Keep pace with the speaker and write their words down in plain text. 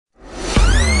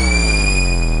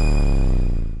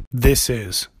This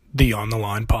is the On the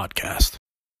Line podcast.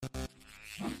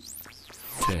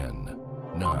 10,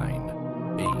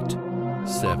 9, 8,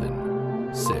 7,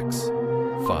 6,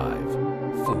 5,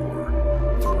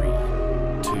 4, 3,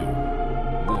 2,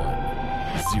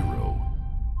 1, 0.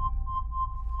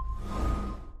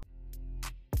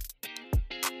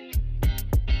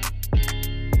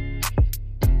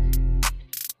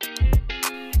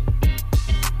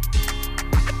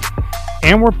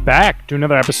 And we're back to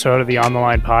another episode of the On the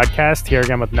Line podcast. Here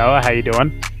again with Noah. How you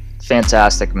doing?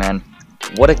 Fantastic, man.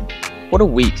 What a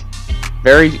week.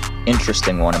 Very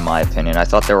interesting one, in my opinion. I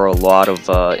thought there were a lot of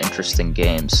interesting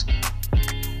games.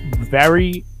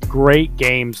 Very great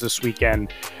games this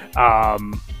weekend. Our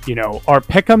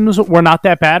pick'ems were not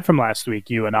that bad from last week,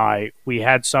 you and I. We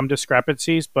had some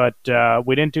discrepancies, but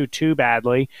we didn't do too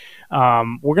badly. We're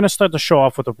going to start the show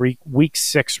off with a week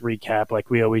 6 recap like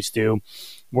we always do.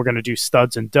 We're going to do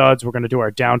studs and duds. We're going to do our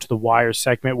down to the wire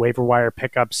segment, waiver wire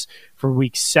pickups for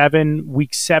week 7.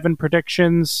 Week 7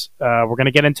 predictions. We're going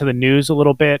to get into the news a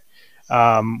little bit.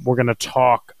 We're going to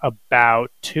talk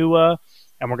about Tua,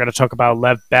 and we're going to talk about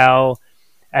Lev Bell.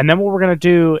 And then what we're going to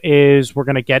do is we're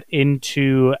going to get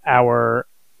into our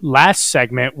last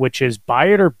segment, which is Buy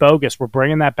It or Bogus. We're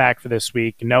bringing that back for this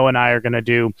week. Noah and I are going to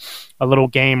do a little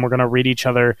game. We're going to read each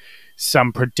other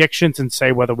some predictions and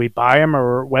say whether we buy them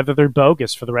or whether they're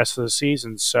bogus for the rest of the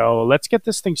season. So let's get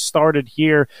this thing started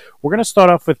here. We're going to start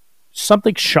off with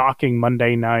something shocking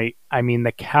Monday night. I mean,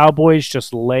 the Cowboys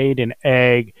just laid an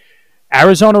egg.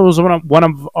 Arizona was one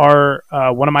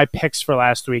of my picks for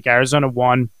last week. Arizona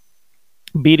won,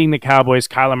 beating the Cowboys.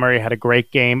 Kyler Murray had a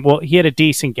great game. Well, he had a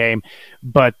decent game,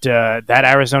 but that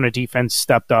Arizona defense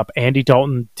stepped up. Andy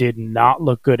Dalton did not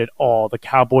look good at all. The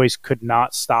Cowboys could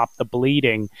not stop the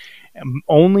bleeding.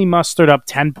 Only mustered up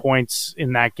 10 points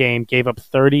in that game, gave up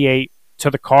 38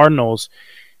 to the Cardinals.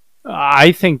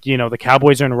 I think, the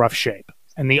Cowboys are in rough shape.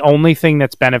 And the only thing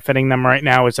that's benefiting them right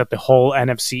now is that the whole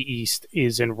NFC East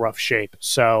is in rough shape.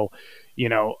 So,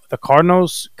 the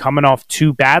Cardinals coming off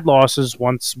 2 bad losses,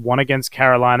 one against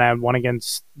Carolina and one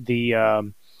against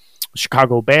the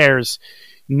Chicago Bears,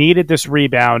 needed this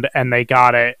rebound, and they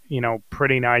got it,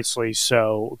 pretty nicely.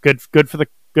 So good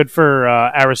for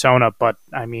Arizona. But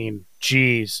I mean,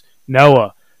 geez,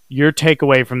 Noah, your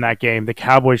takeaway from that game: the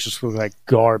Cowboys just look like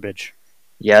garbage.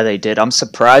 Yeah, they did. I'm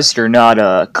surprised you're not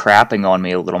crapping on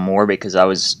me a little more, because I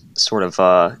was sort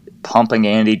of pumping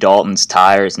Andy Dalton's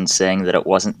tires and saying that it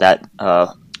wasn't that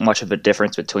much of a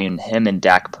difference between him and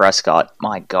Dak Prescott.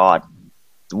 My God,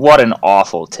 what an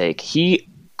awful take.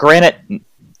 Granted,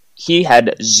 he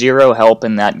had zero help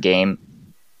in that game.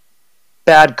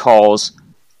 Bad calls,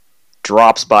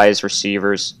 drops by his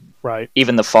receivers, right?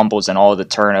 Even the fumbles and all of the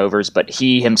turnovers. But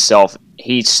he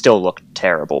still looked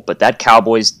terrible. But that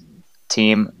Cowboys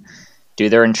team,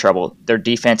 dude, they're in trouble. Their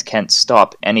defense can't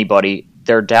stop anybody.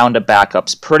 They're down to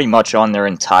backups pretty much on their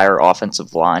entire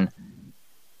offensive line.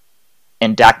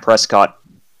 And Dak Prescott,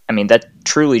 I mean, that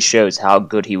truly shows how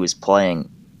good he was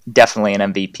playing. Definitely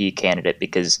an MVP candidate,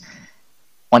 because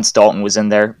once Dalton was in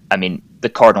there, I mean, the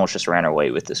Cardinals just ran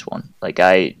away with this one.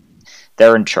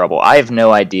 They're in trouble. I have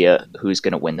no idea who's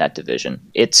going to win that division.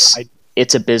 It's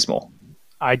abysmal.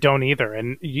 I don't either.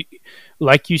 And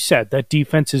like you said, that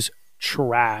defense is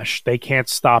trash. They can't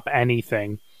stop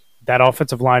anything. That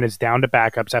offensive line is down to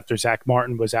backups after Zach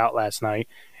Martin was out last night.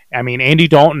 I mean, Andy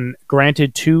Dalton,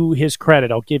 granted, to his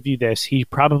credit, I'll give you this, he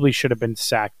probably should have been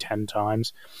sacked 10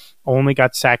 times. Only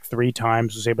got sacked 3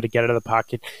 times, was able to get out of the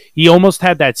pocket. He almost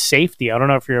had that safety. I don't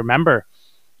know if you remember.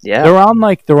 Yeah. They're on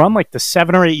the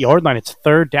 7 or 8 yard line. It's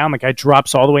 3rd down. The guy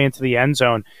drops all the way into the end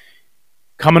zone,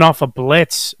 coming off a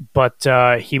blitz,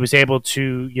 but he was able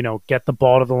to, get the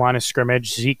ball to the line of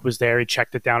scrimmage. Zeke was there. He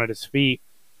checked it down at his feet.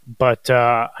 But,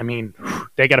 I mean,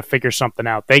 they got to figure something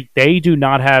out. They do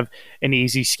not have an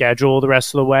easy schedule the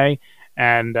rest of the way.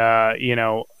 And,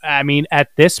 I mean,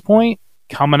 at this point,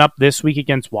 coming up this week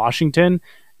against Washington,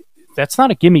 that's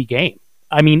not a gimme game.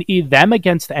 I mean, them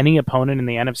against any opponent in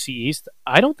the NFC East,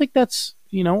 I don't think that's,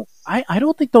 I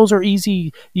don't think those are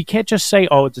easy. You can't just say,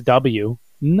 oh, it's a W.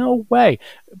 No way.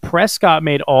 Prescott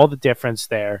made all the difference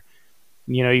there.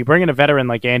 You bring in a veteran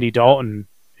like Andy Dalton,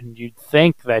 and you'd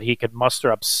think that he could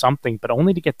muster up something, but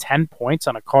only to get 10 points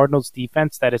on a Cardinals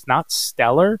defense that is not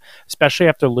stellar, especially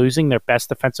after losing their best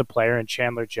defensive player in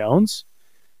Chandler Jones.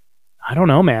 I don't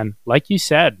know, man. Like you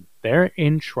said, they're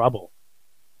in trouble.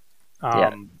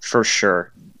 Yeah, for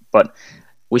sure. But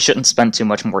we shouldn't spend too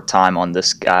much more time on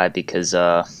this guy because,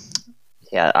 I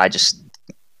just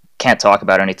can't talk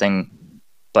about anything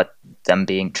but them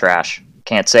being trash.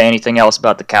 Can't say anything else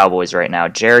about the Cowboys right now.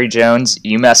 Jerry Jones,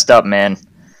 you messed up, man.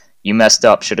 You messed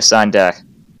up. Should have signed Dak.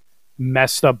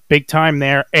 messed up big time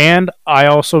there. And I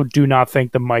also do not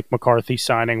think the Mike McCarthy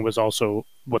signing was also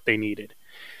what they needed.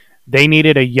 They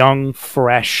needed a young,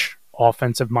 fresh,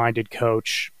 offensive-minded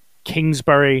coach.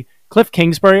 Cliff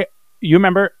Kingsbury, you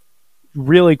remember,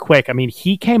 really quick. I mean,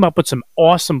 he came up with some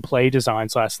awesome play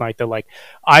designs last night that, like,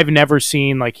 I've never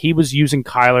seen. Like, he was using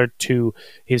Kyler to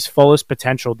his fullest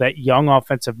potential. That young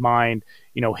offensive mind,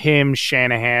 him,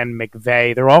 Shanahan,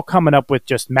 McVay, they're all coming up with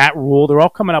just Matt Rule. They're all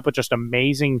coming up with just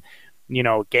amazing,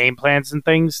 game plans and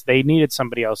things. They needed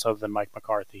somebody else other than Mike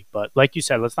McCarthy. But like you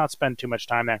said, let's not spend too much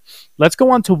time there. Let's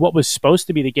go on to what was supposed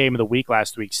to be the game of the week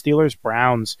last week.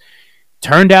 Steelers-Browns.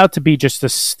 Turned out to be just the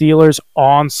Steelers'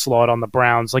 onslaught on the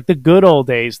Browns, like the good old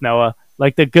days, Noah,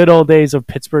 like the good old days of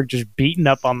Pittsburgh just beating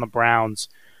up on the Browns.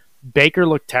 Baker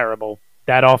looked terrible.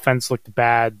 That offense looked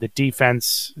bad. The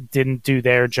defense didn't do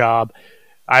their job.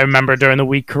 I remember during the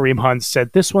week, Kareem Hunt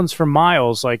said, "This one's for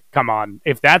Miles." Like, come on.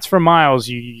 If that's for Miles,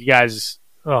 you guys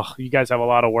have a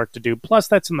lot of work to do. Plus,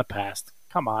 that's in the past.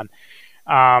 Come on.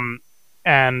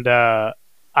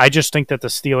 I just think that the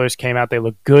Steelers came out. They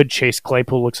look good. Chase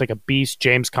Claypool looks like a beast.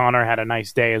 James Conner had a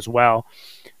nice day as well.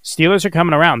 Steelers are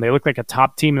coming around. They look like a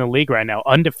top team in the league right now,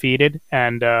 undefeated,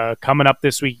 and coming up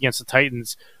this week against the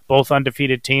Titans, both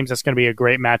undefeated teams. That's going to be a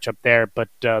great matchup there. But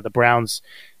the Browns,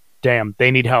 damn,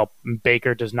 they need help.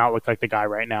 Baker does not look like the guy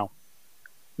right now.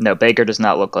 No, Baker does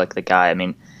not look like the guy. I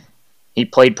mean, he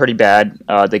played pretty bad.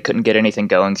 They couldn't get anything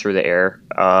going through the air.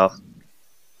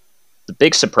 The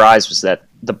big surprise was that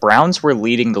the Browns were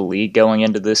leading the league going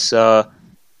into this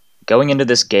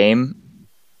game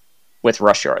with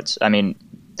rush yards. I mean,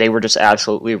 they were just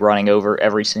absolutely running over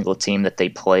every single team that they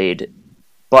played.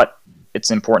 But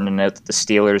it's important to note that the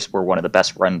Steelers were one of the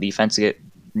best run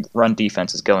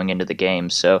defenses going into the game.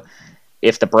 So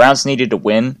if the Browns needed to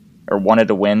win or wanted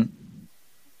to win,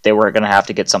 they were going to have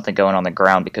to get something going on the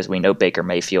ground, because we know Baker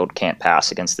Mayfield can't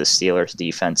pass against the Steelers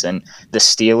defense. And the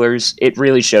Steelers, it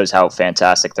really shows how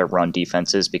fantastic their run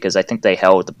defense is, because I think they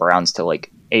held the Browns to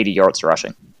like 80 yards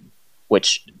rushing,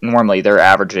 which normally they're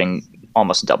averaging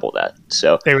almost double that.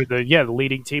 So they were the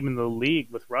leading team in the league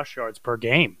with rush yards per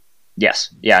game. Yes.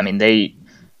 Yeah, I mean, they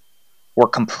were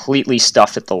completely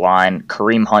stuffed at the line.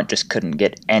 Kareem Hunt just couldn't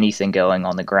get anything going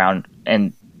on the ground.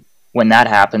 And when that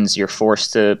happens, you're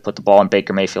forced to put the ball in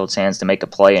Baker Mayfield's hands to make a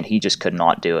play, and he just could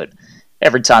not do it.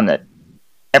 Every time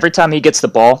he gets the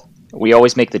ball, we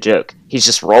always make the joke. He's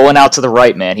just rolling out to the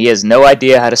right, man. He has no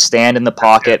idea how to stand in the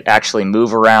pocket, actually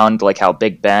move around like how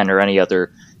Big Ben or any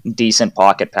other decent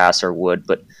pocket passer would.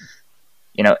 But,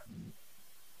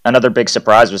 another big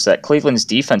surprise was that Cleveland's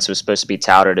defense was supposed to be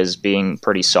touted as being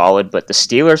pretty solid, but the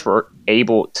Steelers were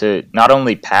able to not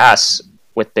only pass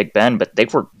with Big Ben, but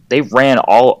they ran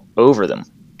all over them.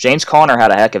 James Conner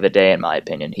had a heck of a day, in my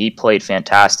opinion. He played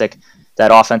fantastic.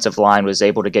 That offensive line was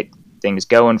able to get things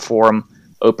going for him,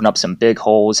 open up some big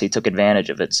holes. He took advantage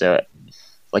of it. So,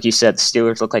 like you said, the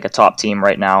Steelers look like a top team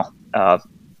right now.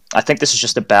 I think this is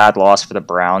just a bad loss for the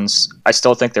Browns. I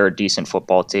still think they're a decent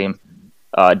football team,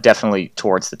 definitely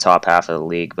towards the top half of the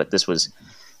league. But this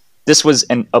was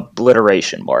an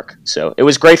obliteration, Mark. So it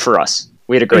was great for us.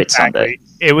 We had a great Sunday.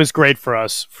 It was great for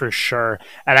us, for sure.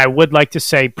 And I would like to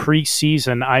say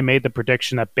preseason, I made the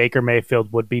prediction that Baker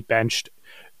Mayfield would be benched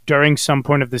during some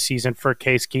point of the season for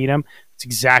Case Keenum. It's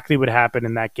exactly what happened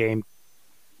in that game.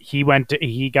 He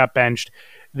got benched.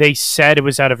 They said it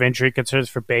was out of injury concerns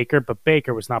for Baker, but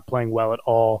Baker was not playing well at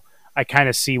all. I kind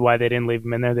of see why they didn't leave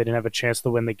him in there. They didn't have a chance to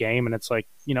win the game. And it's like,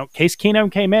 Case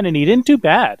Keenum came in and he didn't do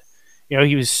bad.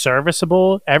 He was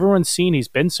serviceable. Everyone's seen he's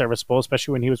been serviceable,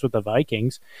 especially when he was with the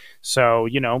Vikings. So,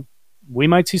 we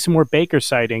might see some more Baker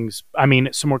sightings. I mean,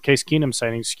 some more Case Keenum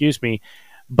sightings, excuse me.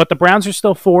 But the Browns are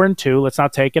still 4-2. Let's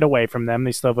not take it away from them.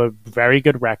 They still have a very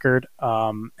good record,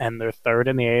 and they're third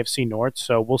in the AFC North.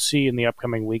 So we'll see in the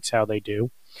upcoming weeks how they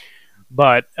do.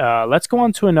 But let's go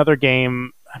on to another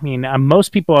game. I mean, most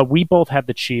people, we both had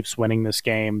the Chiefs winning this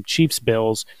game.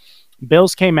 Chiefs-Bills.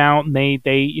 Bills came out and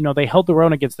they held their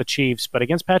own against the Chiefs, but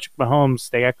against Patrick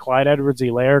Mahomes, they got Clyde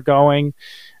Edwards-Helaire going.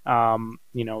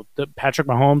 The Patrick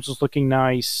Mahomes was looking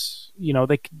nice.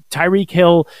 Tyreek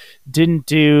Hill didn't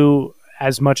do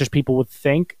as much as people would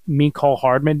think. Mecole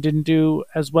Hardman didn't do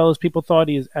as well as people thought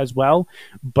as well.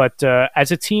 But as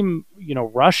a team,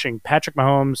 rushing, Patrick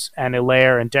Mahomes and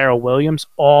Helaire and Darrell Williams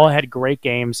all had great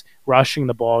games rushing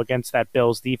the ball against that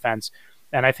Bills defense.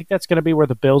 And I think that's going to be where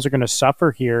the Bills are going to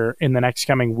suffer here in the next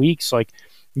coming weeks. Like,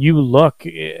 you look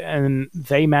and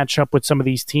they match up with some of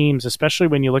these teams, especially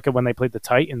when you look at when they played the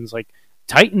Titans. Like,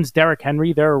 Titans, Derrick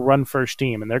Henry, they're a run-first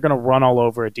team, and they're going to run all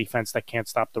over a defense that can't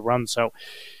stop the run. So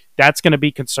that's going to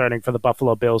be concerning for the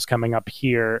Buffalo Bills coming up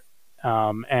here.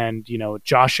 And,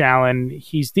 Josh Allen,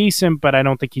 he's decent, but I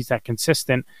don't think he's that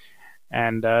consistent.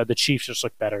 And the Chiefs just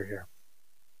look better here.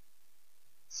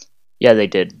 Yeah, they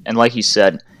did. And like you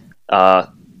said,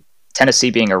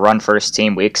 Tennessee being a run-first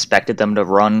team, we expected them to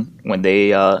run when they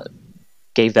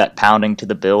gave that pounding to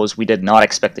the Bills. We did not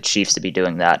expect the Chiefs to be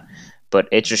doing that. But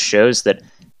it just shows that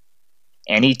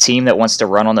any team that wants to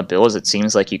run on the Bills, it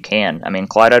seems like you can. I mean,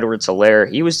 Clyde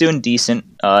Edwards-Helaire, he was doing decent.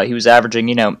 He was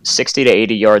averaging, 60 to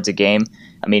 80 yards a game.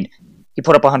 I mean, he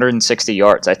put up 160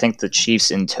 yards. I think the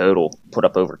Chiefs in total put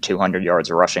up over 200 yards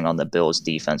rushing on the Bills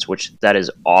defense, which that is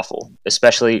awful,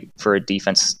 especially for a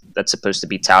defense that's supposed to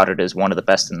be touted as one of the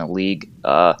best in the league.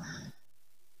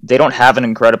 They don't have an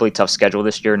incredibly tough schedule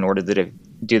this year, nor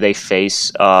do they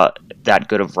face that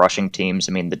good of rushing teams.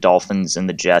 I mean, the Dolphins and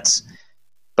the Jets,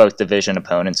 both division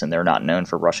opponents, and they're not known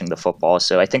for rushing the football.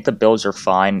 So I think the Bills are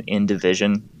fine in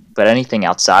division, but anything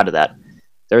outside of that,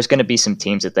 there's going to be some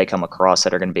teams that they come across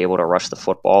that are going to be able to rush the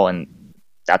football, and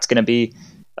that's going to be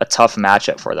a tough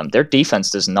matchup for them. Their defense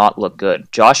does not look good.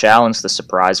 Josh Allen's the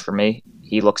surprise for me.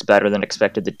 He looks better than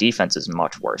expected. The defense is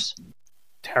much worse.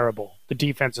 Terrible. The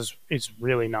defense is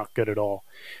really not good at all.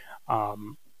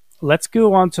 Let's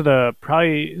go on to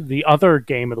probably the other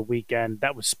game of the weekend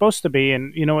that was supposed to be,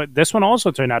 and you know what, this one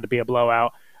also turned out to be a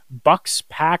blowout. Bucks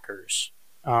Packers.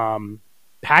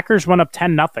 Packers went up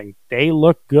 10-0. They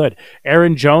look good.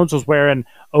 Aaron Jones was wearing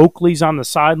Oakley's on the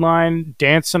sideline,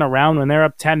 dancing around when they're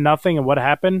up 10-0. And what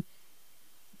happened?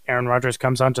 Aaron Rodgers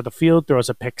comes onto the field, throws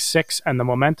a pick six, and the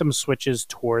momentum switches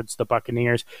towards the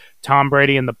Buccaneers. Tom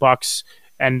Brady and the Bucks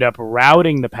end up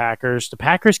routing the Packers. The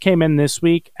Packers came in this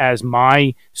week as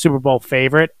my Super Bowl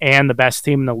favorite and the best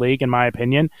team in the league, in my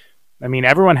opinion. I mean,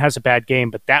 everyone has a bad game,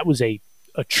 but that was a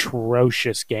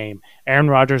atrocious game. Aaron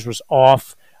Rodgers was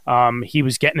off. He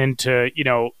was getting into,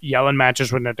 yelling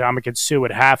matches with Ndamukong Suh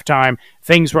at halftime.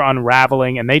 Things were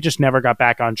unraveling, and they just never got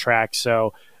back on track.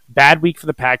 So, bad week for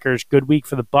the Packers, good week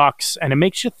for the Bucks. And it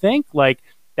makes you think, like,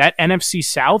 that NFC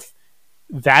South,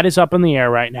 that is up in the air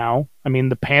right now. I mean,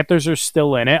 the Panthers are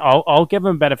still in it. I'll give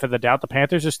them benefit of the doubt. The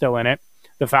Panthers are still in it.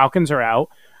 The Falcons are out.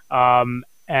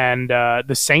 And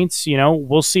the Saints,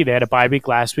 we'll see. They had a bye week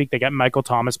last week. They got Michael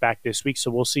Thomas back this week, so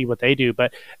we'll see what they do.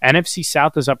 But NFC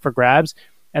South is up for grabs.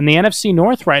 And the NFC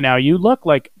North right now, you look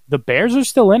like the Bears are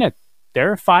still in it.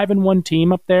 They're a 5-1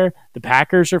 team up there. The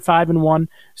Packers are 5-1.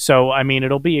 So, I mean,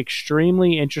 it'll be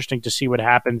extremely interesting to see what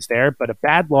happens there. But a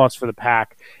bad loss for the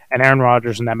Pack, and Aaron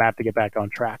Rodgers and them have to get back on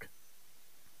track.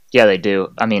 Yeah, they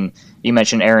do. I mean, you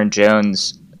mentioned Aaron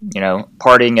Jones,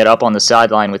 partying it up on the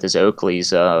sideline with his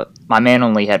Oakleys. My man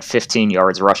only had 15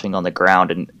 yards rushing on the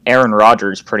ground, and Aaron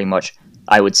Rodgers pretty much,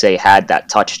 I would say, had that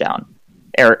touchdown.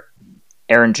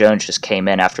 Aaron Jones just came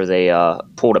in after they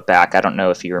pulled it back. I don't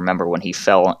know if you remember when he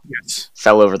fell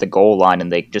over the goal line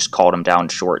and they just called him down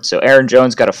short. So Aaron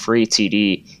Jones got a free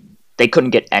TD. They couldn't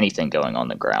get anything going on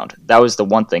the ground. That was the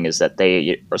one thing, is that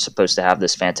they are supposed to have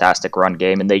this fantastic run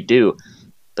game, and they do.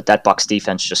 But that Bucs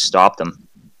defense just stopped them.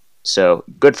 So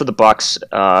good for the Bucs.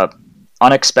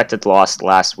 Unexpected loss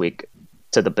last week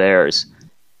to the Bears.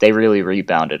 They really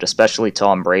rebounded, especially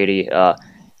Tom Brady.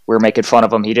 We were making fun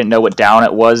of him. He didn't know what down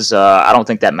it was. I don't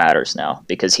think that matters now,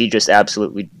 because he just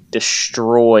absolutely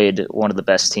destroyed one of the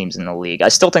best teams in the league. I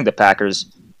still think the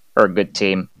Packers are a good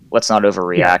team. Let's not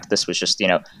overreact. Yeah. This was just,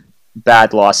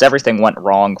 bad loss. Everything went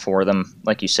wrong for them.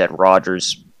 Like you said,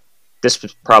 Rodgers, this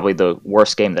was probably the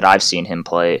worst game that I've seen him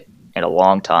play in a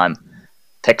long time.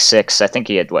 Pick six. I think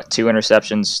he had, 2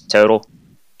 interceptions total?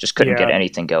 Just couldn't get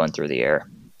anything going through the air.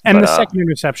 And the second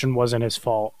interception wasn't his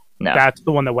fault. No. That's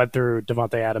the one that went through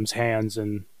Devontae Adams' hands,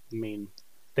 and I mean,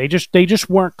 they just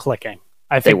weren't clicking.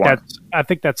 I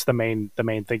think that's the main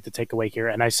thing to take away here.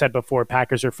 And I said before,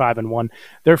 Packers are 5-1.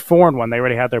 They're 4-1. They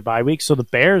already had their bye week. So the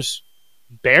Bears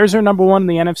are number one in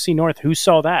the NFC North. Who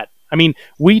saw that? I mean,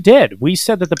 we did. We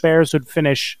said that the Bears would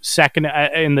finish second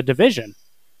in the division,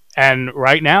 and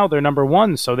right now they're number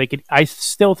one. So they could. I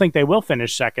still think they will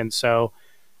finish second. So,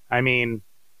 I mean,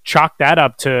 chalk that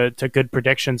up to good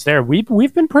predictions there.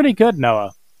 We've been pretty good,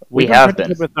 Noah. We have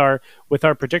been with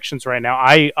our predictions right now.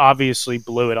 I obviously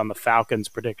blew it on the Falcons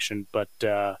prediction, but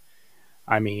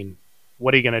I mean,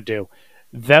 what are you going to do?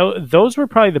 Those were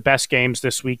probably the best games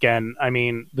this weekend. I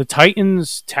mean, the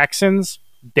Titans-Texans,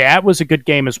 that was a good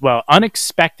game as well.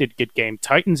 Unexpected good game.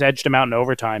 Titans edged them out in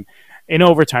overtime. In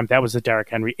overtime, that was the Derrick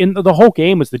Henry. The whole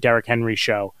game was the Derrick Henry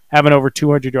show, having over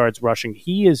 200 yards rushing.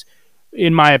 He is,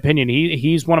 in my opinion,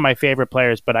 he's one of my favorite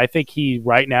players, but I think he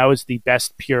right now is the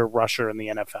best pure rusher in the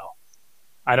NFL.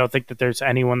 I don't think that there's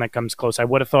anyone that comes close. I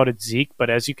would have thought it's Zeke, but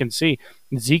as you can see,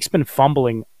 Zeke's been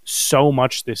fumbling so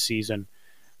much this season.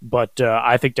 But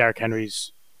I think Derrick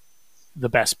Henry's the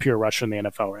best pure rusher in the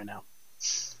NFL right now.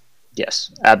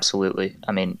 Yes, absolutely.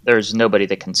 I mean, there's nobody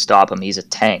that can stop him. He's a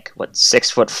tank.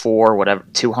 6'4", whatever,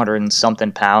 200 and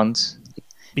something pounds.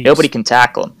 Beast. Nobody can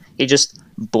tackle him. He just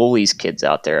bullies kids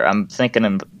out there. I'm thinking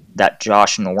of that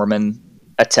Josh Norman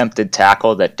attempted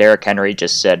tackle that Derrick Henry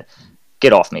just said,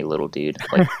 "Get off me, little dude."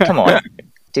 Like, come on,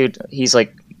 dude. He's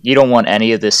like, you don't want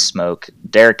any of this smoke.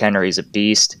 Derrick Henry's a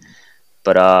beast.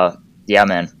 But yeah,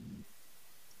 man,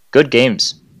 good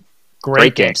games.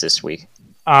 Great games this week.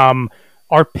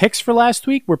 Our picks for last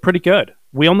week were pretty good.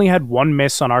 We only had one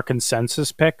miss on our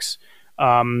consensus picks.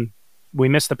 We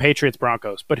missed the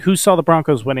Patriots-Broncos. But who saw the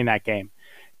Broncos winning that game?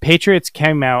 Patriots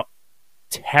came out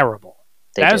terrible.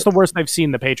 That is the worst I've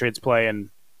seen the Patriots play in,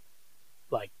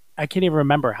 like, I can't even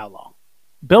remember how long.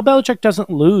 Bill Belichick doesn't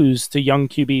lose to young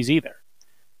QBs either.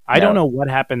 I don't know what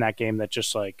happened that game that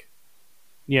just, like,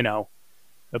 you know,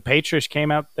 the Patriots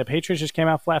just came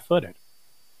out flat-footed.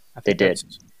 They did.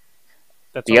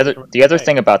 That's the other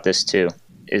thing about this too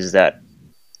is that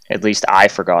at least I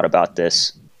forgot about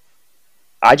this.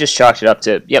 I just chalked it up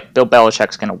to, yep, Bill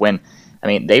Belichick's going to win. I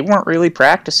mean, they weren't really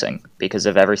practicing because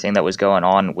of everything that was going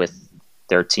on with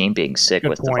their team being sick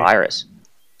with the virus.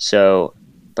 So,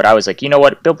 but I was like, you know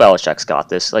what? Bill Belichick's got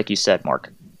this. Like you said,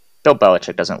 Mark, Bill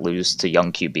Belichick doesn't lose to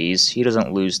young QBs. He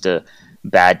doesn't lose to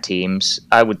bad teams.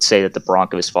 I would say that the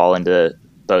Broncos fall into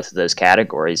both of those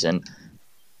categories. And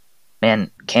man,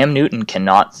 Cam Newton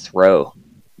cannot throw.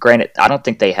 Granted, I don't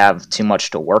think they have too much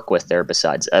to work with there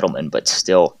besides Edelman, but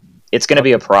still, it's going to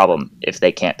be a problem if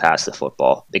they can't pass the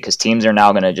football because teams are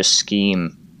now going to just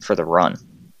scheme for the run.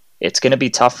 It's going to be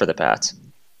tough for the Pats.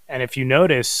 And if you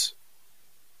notice,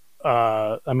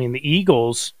 I mean, the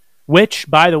Eagles, which,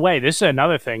 by the way, this is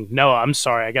another thing. No, I'm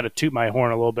sorry. I got to toot my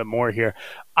horn a little bit more here.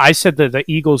 I said that the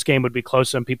Eagles game would be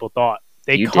closer than people thought.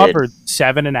 They covered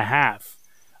 7.5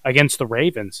 against the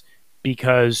Ravens.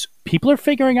 Because people are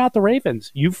figuring out the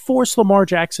Ravens. You force Lamar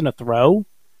Jackson to throw,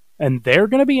 and they're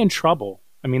going to be in trouble.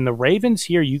 I mean, the Ravens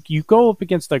here, you go up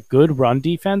against a good run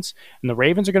defense, and the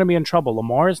Ravens are going to be in trouble.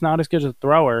 Lamar is not as good a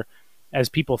thrower as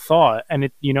people thought.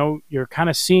 And, you're kind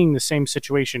of seeing the same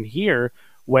situation here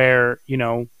where,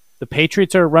 the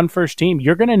Patriots are a run-first team.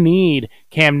 You're going to need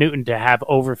Cam Newton to have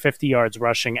over 50 yards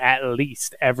rushing at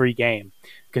least every game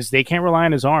because they can't rely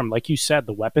on his arm. Like you said,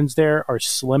 the weapons there are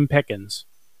slim pickings.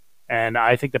 And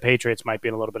I think the Patriots might be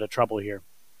in a little bit of trouble here.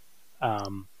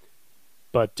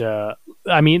 But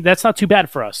I mean, that's not too bad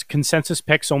for us. Consensus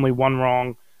picks, only one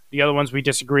wrong. The other ones we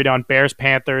disagreed on,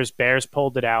 Bears-Panthers. Bears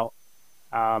pulled it out.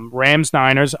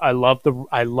 Rams-Niners. I love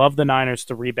the Niners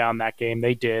to rebound that game.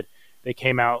 They did. They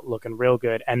came out looking real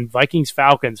good. And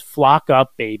Vikings-Falcons, flock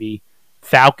up, baby.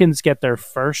 Falcons get their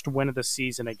first win of the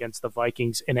season against the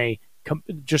Vikings in a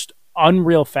just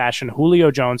unreal fashion. Julio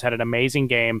Jones had an amazing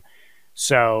game.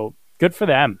 So good for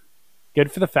them.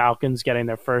 Good for the Falcons getting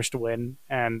their first win,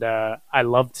 and I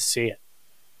love to see it.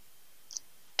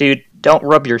 Dude, don't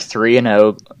rub your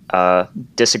 3-0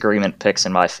 disagreement picks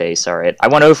in my face, all right? I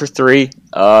went 0 for 3,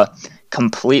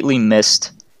 completely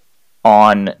missed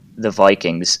on the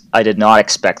Vikings. I did not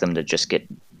expect them to just get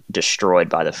destroyed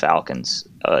by the Falcons.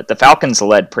 The Falcons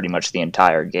led pretty much the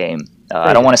entire game.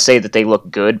 I don't want to say that they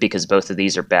look good because both of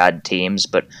these are bad teams,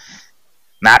 but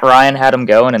Matt Ryan had him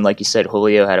going, and like you said,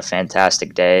 Julio had a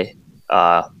fantastic day.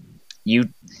 I'll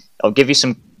give you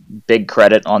some big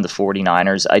credit on the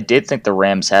 49ers. I did think the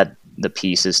Rams had the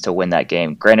pieces to win that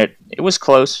game. Granted, it was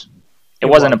close. It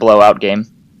wasn't a blowout game,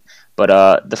 but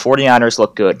the 49ers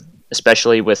look good,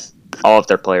 especially with all of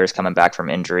their players coming back from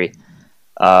injury.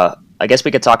 I guess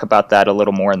we could talk about that a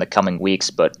little more in the coming weeks,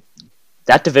 but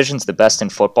that division's the best in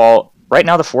football. Right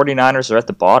now, the 49ers are at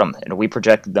the bottom, and we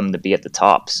projected them to be at the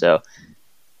top, so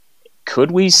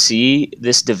could we see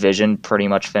this division pretty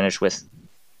much finish with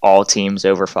all teams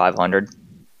over 500?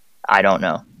 I don't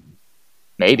know.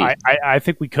 Maybe. I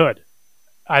think we could.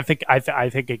 I think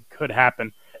it could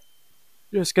happen.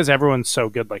 Just because everyone's so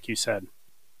good, like you said.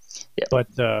 Yeah.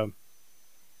 But do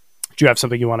you have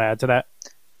something you want to add to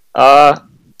that?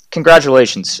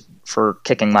 Congratulations for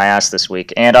kicking my ass this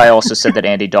week. And I also said that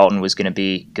Andy Dalton was going to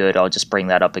be good. I'll just bring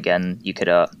that up again. You could.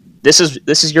 This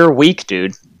is your week,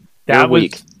 dude. That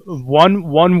week.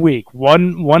 One week,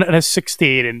 one and a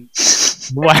 16, and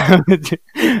wow,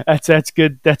 that's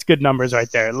good. That's good numbers right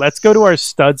there. Let's go to our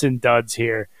studs and duds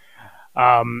here.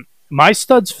 My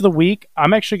studs for the week,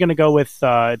 I'm actually going to go with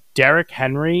Derrick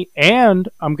Henry, and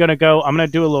I'm going to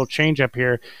do a little change up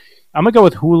here. I'm going to go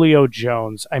with Julio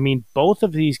Jones. I mean, both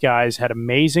of these guys had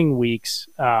amazing weeks.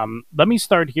 Let me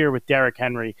start here with Derrick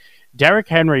Henry. Derrick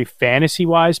Henry,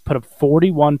 fantasy-wise, put up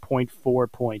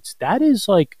 41.4 points. That is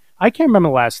like I can't remember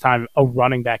the last time a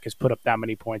running back has put up that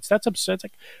many points. That's absurd. It's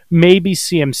like maybe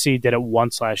CMC did it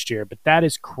once last year, but that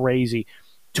is crazy.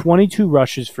 22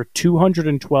 rushes for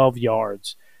 212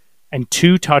 yards and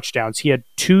 2 touchdowns. He had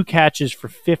 2 catches for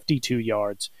 52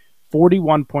 yards,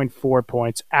 41.4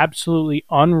 points. Absolutely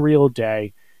unreal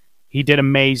day. He did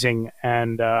amazing,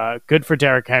 and good for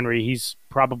Derrick Henry. He's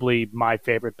probably my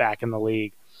favorite back in the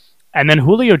league. And then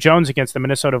Julio Jones against the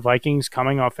Minnesota Vikings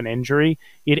coming off an injury.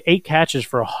 He had 8 catches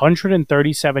for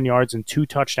 137 yards and 2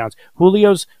 touchdowns.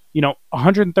 Julio's,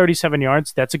 137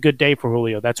 yards, that's a good day for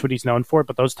Julio. That's what he's known for,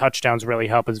 but those touchdowns really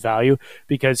help his value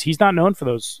because he's not known for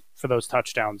those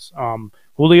touchdowns.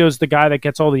 Julio's the guy that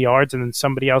gets all the yards and then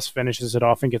somebody else finishes it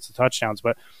off and gets the touchdowns.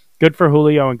 But good for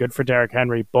Julio and good for Derrick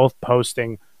Henry, both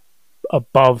posting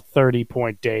above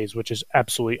 30-point days, which is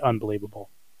absolutely unbelievable.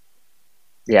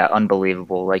 Yeah,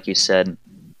 unbelievable. Like you said,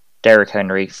 Derrick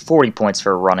Henry, 40 points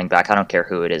for a running back. I don't care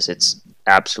who it is. It's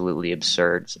absolutely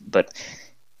absurd. But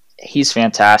he's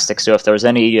fantastic. So if there was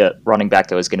any running back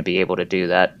that was going to be able to do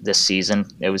that this season,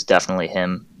 it was definitely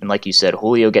him. And like you said,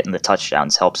 Julio getting the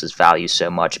touchdowns helps his value so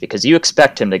much because you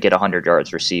expect him to get 100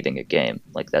 yards receiving a game.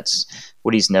 Like that's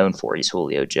what he's known for. He's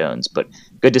Julio Jones. But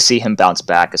good to see him bounce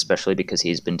back, especially because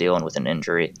he's been dealing with an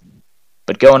injury.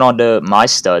 But going on to my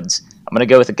studs, I'm going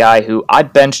to go with a guy who I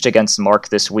benched against Mark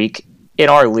this week in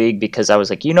our league because I was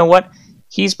like, you know what?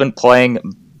 He's been playing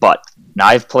butt. Now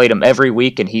I've played him every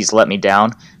week and he's let me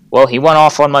down. Well, he went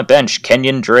off on my bench,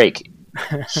 Kenyon Drake.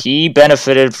 He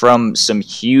benefited from some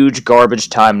huge garbage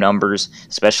time numbers,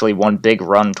 especially one big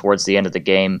run towards the end of the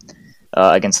game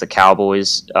against the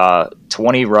Cowboys.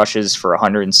 20 rushes for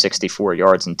 164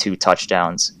 yards and 2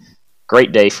 touchdowns.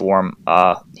 Great day for him.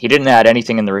 He didn't add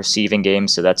anything in the receiving game,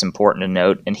 so that's important to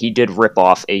note. And he did rip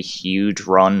off a huge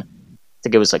run. I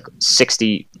think it was like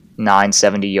 69,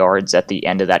 70 yards at the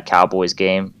end of that Cowboys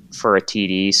game for a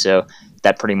TD, so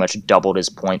that pretty much doubled his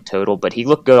point total. But he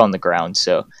looked good on the ground,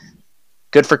 so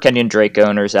good for Kenyon Drake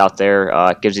owners out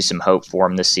there. Gives you some hope for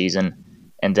him this season.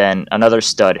 And then another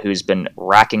stud who's been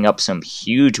racking up some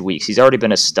huge weeks. He's already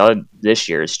been a stud this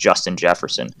year is Justin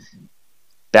Jefferson.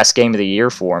 Best game of the year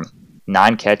for him.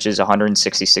 9 catches,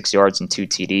 166 yards, and 2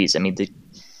 TDs. I mean,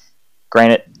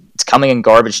 granted, it's coming in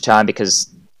garbage time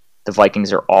because the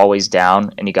Vikings are always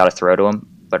down, and you got to throw to him.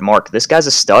 But Mark, this guy's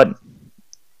a stud.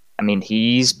 I mean,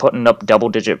 he's putting up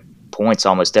double-digit points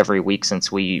almost every week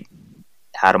since we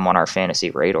had him on our fantasy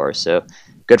radar. So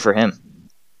good for him.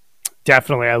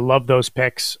 Definitely, I love those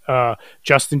picks.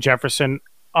 Justin Jefferson.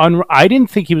 I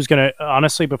didn't think he was going to.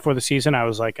 Honestly, before the season, I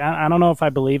was like, I don't know if I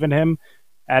believe in him.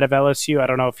 Out of LSU, I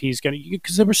don't know if he's going to,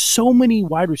 because there were so many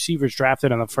wide receivers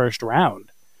drafted in the first round.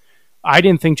 I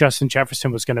didn't think Justin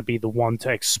Jefferson was going to be the one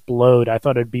to explode. I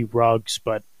thought it'd be Ruggs,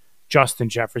 but Justin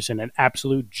Jefferson, an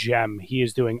absolute gem. He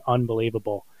is doing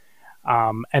unbelievable.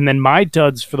 And then my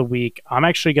duds for the week, I'm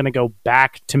actually going to go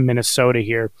back to Minnesota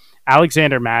here.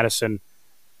 Alexander Mattison,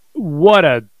 what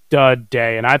a dud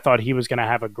day, and I thought he was going to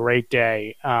have a great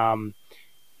day.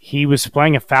 He was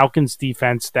playing a Falcons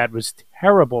defense that was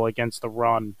terrible against the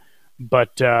run,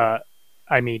 but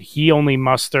I mean, he only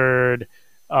mustered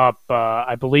up,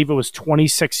 I believe it was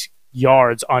 26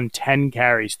 yards on 10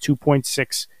 carries,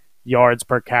 2.6 yards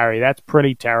per carry. That's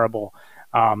pretty terrible,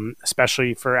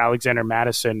 especially for Alexander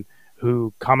Mattison,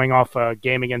 who coming off a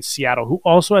game against Seattle, who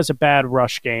also has a bad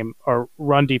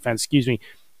run defense, he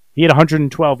had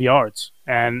 112 yards,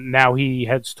 and now he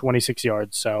heads 26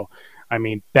 yards. So, I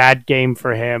mean, bad game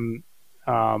for him.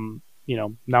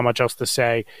 Not much else to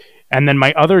say. And then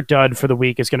my other dud for the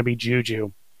week is going to be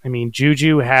Juju. I mean,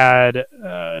 Juju had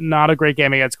not a great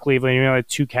game against Cleveland. He only had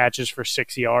 2 catches for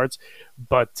 6 yards.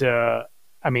 But,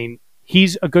 I mean,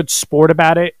 he's a good sport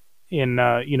about it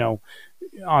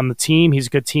on the team. He's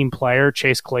a good team player.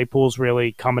 Chase Claypool's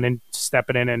really coming in,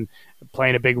 stepping in and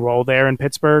playing a big role there in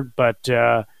Pittsburgh. But,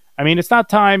 I mean, it's not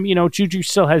time. Juju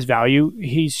still has value.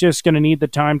 He's just going to need the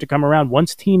time to come around.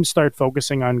 Once teams start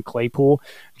focusing on Claypool,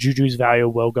 Juju's value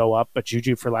will go up. But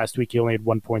Juju for last week, he only had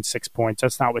 1.6 points.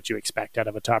 That's not what you expect out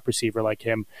of a top receiver like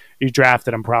him. You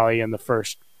drafted him probably in the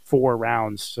first 4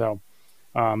 rounds. So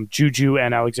Juju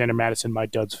and Alexander Mattison, my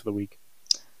duds for the week.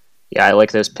 Yeah, I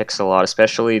like those picks a lot,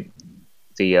 especially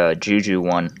the Juju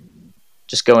one.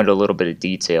 Just go into a little bit of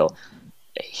detail.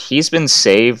 He's been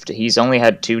saved. He's only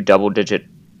had 2 double-digit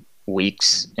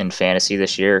weeks in fantasy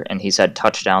this year, and he's had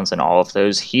touchdowns in all of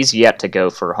those. He's yet to go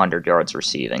for 100 yards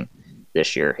receiving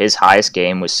this year. His highest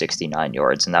game was 69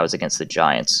 yards, and that was against the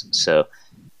Giants. So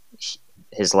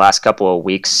his last couple of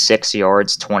weeks, 6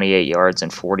 yards, 28 yards,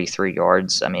 and 43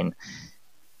 yards. I mean,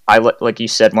 like you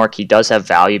said, Mark, he does have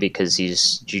value because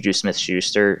he's Juju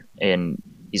Smith-Schuster, and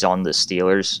he's on the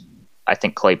Steelers. I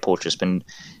think Claypool's just been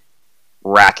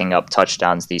racking up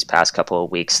touchdowns these past couple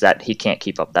of weeks that he can't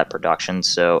keep up that production.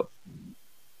 So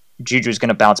Juju's going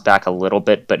to bounce back a little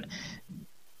bit, but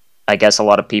I guess a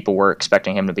lot of people were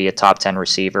expecting him to be a top 10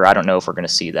 receiver. I don't know if we're going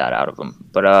to see that out of him.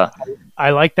 But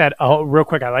I like that. Oh, real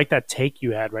quick, I like that take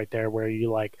you had right there where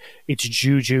you like it's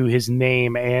Juju, his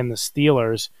name, and the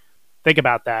Steelers. Think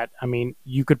about that. I mean,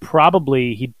 he'd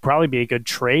probably be a good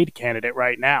trade candidate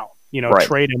right now. Right.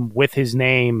 Trade him with his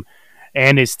name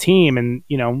and his team. And,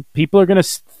 people are going to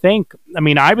think,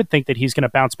 I would think that he's going to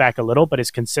bounce back a little, but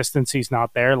his consistency's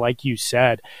not there, like you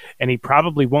said. And he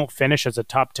probably won't finish as a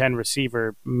top 10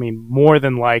 receiver. More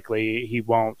than likely he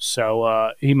won't.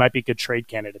 So he might be a good trade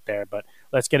candidate there. But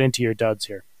let's get into your duds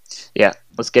here. Yeah,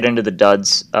 let's get into the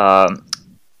duds.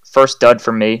 First dud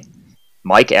for me,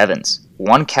 Mike Evans.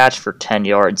 1 catch for 10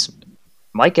 yards.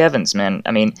 Mike Evans, man,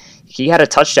 he had a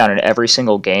touchdown in every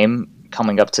single game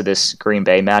coming up to this Green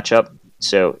Bay matchup.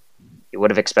 So you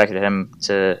would have expected him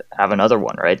to have another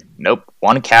one, right? Nope.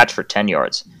 1 catch for 10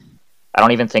 yards. I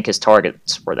don't even think his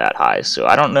targets were that high. So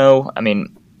I don't know.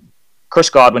 Chris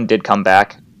Godwin did come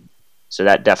back. So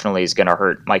that definitely is going to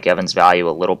hurt Mike Evans' value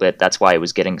a little bit. That's why he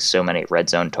was getting so many red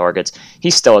zone targets.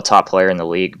 He's still a top player in the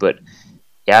league. But,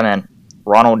 yeah, man,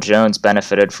 Ronald Jones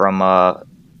benefited from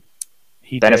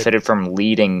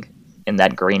leading in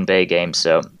that Green Bay game.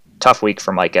 So tough week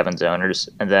for Mike Evans owners.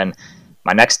 And then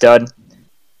my next dud,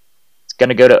 it's going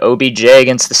to go to OBJ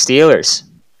against the Steelers.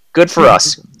 Good for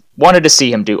us. Wanted to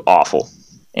see him do awful.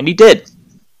 And he did.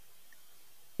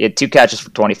 He had 2 catches for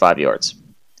 25 yards.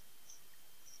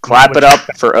 Clap it up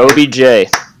for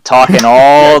OBJ. Talking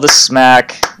all the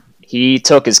smack. He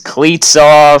took his cleats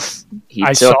off. He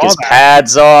took his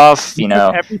pads off. He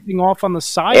took everything off on the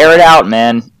side. Air it out,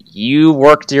 man. You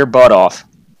worked your butt off.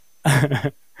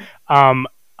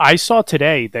 I saw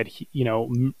today that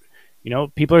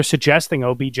people are suggesting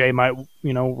OBJ might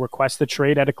request the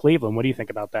trade out of Cleveland. What do you think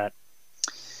about that?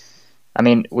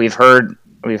 We've heard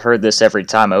this every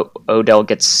time. Odell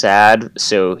gets sad,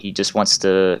 so he just wants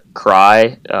to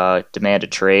cry, demand a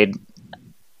trade.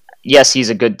 Yes, he's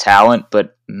a good talent,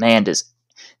 but man,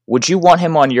 would you want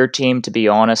him on your team? To be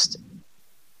honest,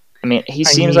 he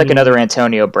seems like another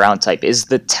Antonio Brown type. Does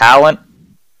the talent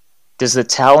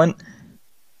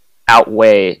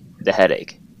outweigh the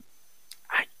headache?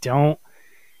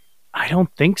 I don't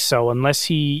think so. Unless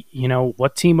he,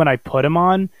 what team would I put him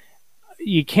on?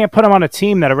 You can't put him on a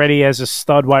team that already has a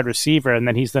stud wide receiver and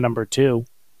then he's the number 2.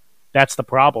 That's the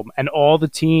problem. And all the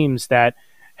teams that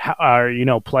are,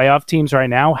 playoff teams right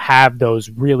now have those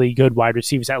really good wide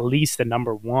receivers, at least the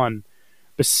number 1,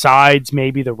 besides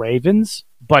maybe the Ravens.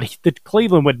 But the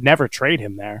Cleveland would never trade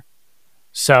him there.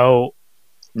 So,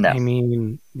 no.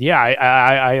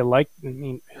 I like,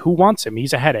 who wants him?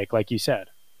 He's a headache, like you said.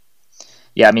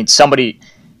 Yeah,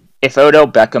 if Odell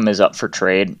Beckham is up for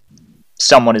trade,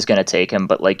 someone is going to take him.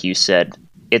 But like you said,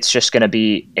 it's just going to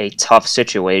be a tough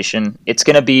situation. It's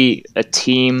going to be a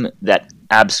team that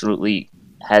absolutely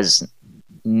has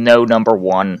no number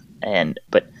 1.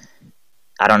 But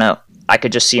I don't know. I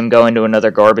could just see him going to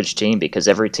another garbage team because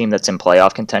every team that's in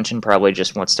playoff contention probably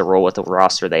just wants to roll with the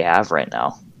roster they have right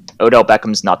now. Odell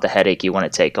Beckham's not the headache you want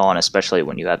to take on, especially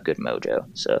when you have good mojo.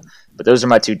 So, but those are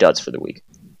my 2 duds for the week.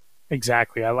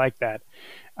 Exactly. I like that.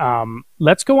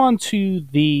 Let's go on to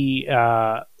the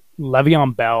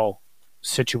Le'Veon Bell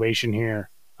situation here.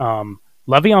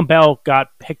 Le'Veon Bell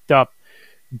got picked up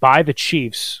by the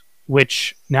Chiefs,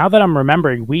 which now that I'm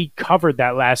remembering, we covered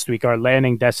that last week, our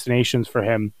landing destinations for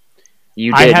him.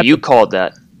 You did. You called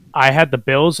that. I had the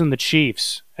Bills and the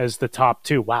Chiefs as the top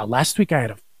 2. Wow, last week I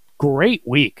had a great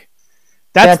week.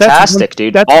 That's fantastic,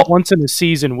 dude. That's once in a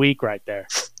season week right there.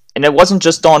 And it wasn't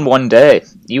just on one day.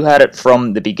 You had it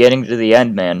from the beginning to the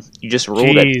end, man. You just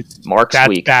ruled it. Mark's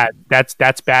week.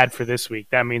 That's bad for this week.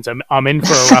 That means I'm in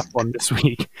for a rough one this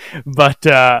week. But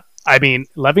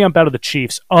Le'Veon Bell to the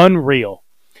Chiefs, unreal.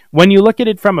 When you look at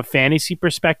it from a fantasy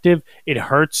perspective, it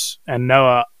hurts. And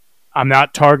Noah, I'm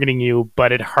not targeting you,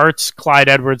 but it hurts Clyde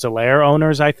Edwards-Helaire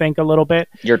owners, I think, a little bit.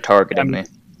 You're targeting me.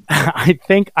 I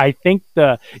think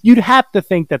you'd have to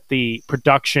think that the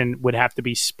production would have to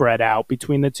be spread out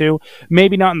between the two.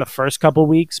 Maybe not in the first couple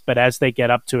weeks, but as they get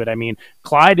up to it,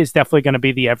 Clyde is definitely going to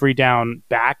be the every down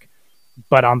back.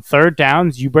 But on third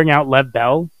downs, you bring out Lev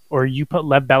Bell, or you put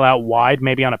Lev Bell out wide,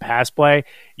 maybe on a pass play.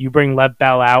 You bring Lev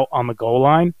Bell out on the goal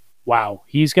line. Wow,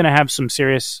 he's going to have some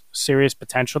serious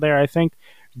potential there. I think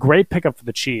great pickup for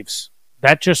the Chiefs.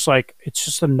 It's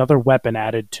just another weapon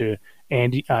added to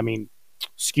Andy Reid's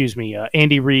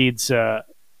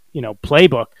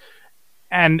playbook.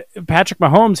 And Patrick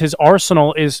Mahomes, his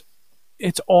arsenal it's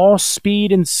all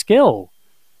speed and skill.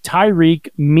 Tyreek,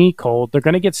 Mecole. They're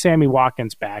going to get Sammy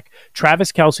Watkins back.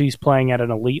 Travis Kelce's playing at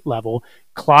an elite level.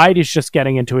 Clyde is just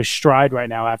getting into his stride right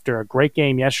now after a great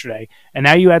game yesterday. And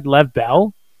now you add Lev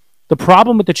Bell. The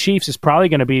problem with the Chiefs is probably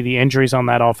going to be the injuries on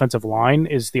that offensive line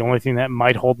is the only thing that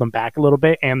might hold them back a little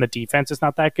bit, and the defense is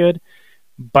not that good.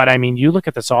 But, I mean, you look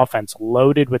at this offense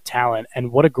loaded with talent,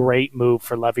 and what a great move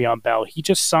for Le'Veon Bell. He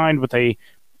just signed with a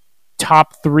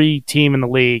top 3 team in the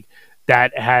league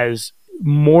that has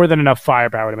more than enough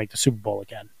firepower to make the Super Bowl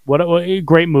again. What a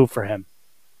great move for him.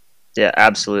 Yeah,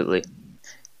 absolutely.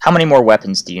 How many more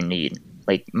weapons do you need?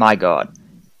 Like, my God.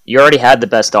 You already had the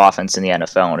best offense in the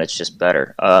NFL, and it's just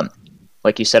better.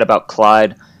 Like you said about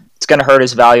Clyde, it's going to hurt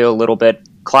his value a little bit.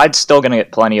 Clyde's still going to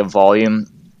get plenty of volume.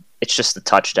 It's just the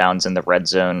touchdowns and the red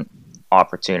zone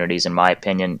opportunities, in my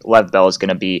opinion. Lev Bell is going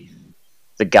to be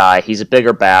the guy. He's a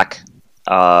bigger back.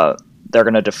 They're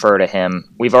going to defer to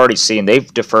him. We've already seen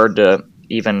they've deferred to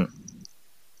even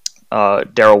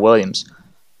Darrell Williams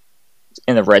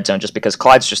in the red zone just because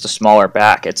Clyde's just a smaller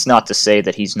back. It's not to say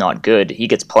that he's not good. He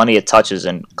gets plenty of touches,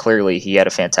 and clearly he had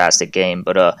a fantastic game.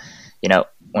 But,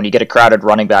 when you get a crowded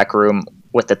running back room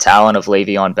with the talent of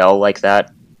Le'Veon Bell like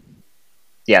that,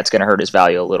 yeah, it's going to hurt his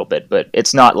value a little bit. But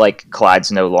it's not like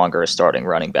Clyde's no longer a starting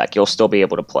running back. You'll still be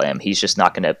able to play him. He's just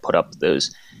not going to put up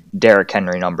those Derrick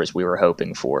Henry numbers we were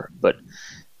hoping for. But,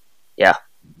 yeah,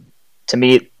 to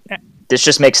me, this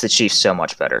just makes the Chiefs so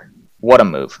much better. What a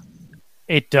move.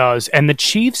 It does. And the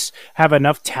Chiefs have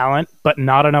enough talent, but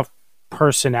not enough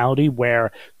personality,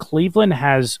 where Cleveland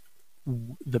has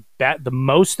the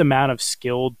most amount of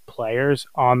skilled players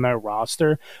on their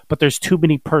roster, but there's too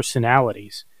many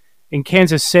personalities. In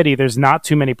Kansas City, there's not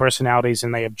too many personalities,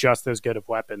 and they have just as good of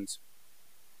weapons.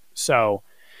 So,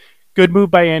 good move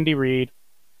by Andy Reid.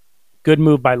 Good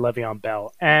move by Le'Veon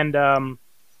Bell. And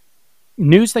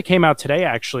news that came out today,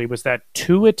 actually, was that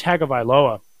Tua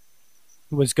Tagovailoa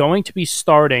was going to be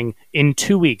starting in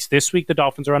 2 weeks. This week, the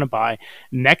Dolphins are on a bye.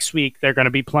 Next week, they're going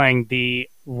to be playing the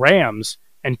Rams,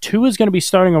 and Tua is going to be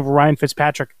starting over Ryan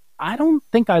Fitzpatrick. I don't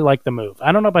think I like the move.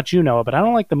 I don't know about you, Noah, but I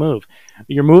don't like the move.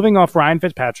 You're moving off Ryan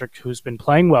Fitzpatrick, who's been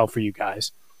playing well for you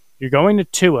guys. You're going to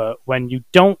Tua when you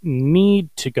don't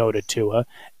need to go to Tua,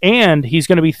 and he's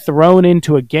going to be thrown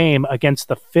into a game against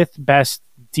the 5th best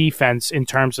defense in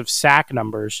terms of sack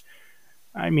numbers.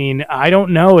 I mean, I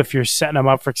don't know if you're setting him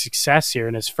up for success here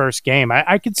in his first game.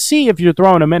 I could see if you're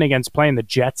throwing him in against playing the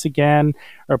Jets again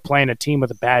or playing a team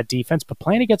with a bad defense, but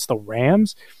playing against the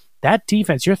Rams, that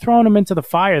defense, you're throwing him into the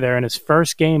fire there in his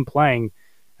first game playing.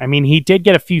 I mean, he did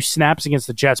get a few snaps against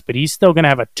the Jets, but he's still going to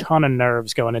have a ton of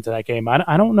nerves going into that game.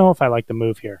 I don't know if I like the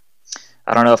move here.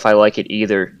 I don't know if I like it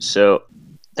either. So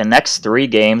the next 3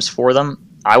 games for them,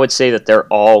 I would say that they're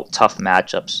all tough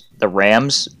matchups. The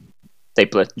Rams, they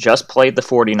just played the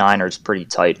 49ers pretty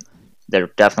tight.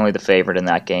 They're definitely the favorite in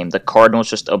that game. The Cardinals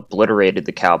just obliterated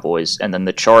the Cowboys. And then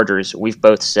the Chargers, we've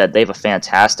both said they have a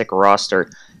fantastic roster.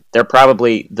 They're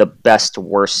probably the best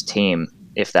worst team,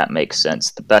 if that makes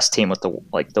sense. The best team with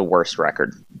the worst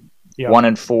record. Yeah.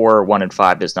 1-4,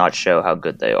 1-5 does not show how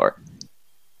good they are.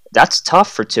 That's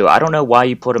tough for Tua. I don't know why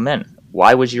you put him in.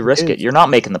 Why would you risk it? You're not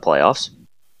making the playoffs.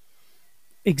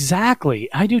 Exactly.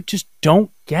 I just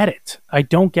don't get it. I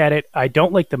don't get it. I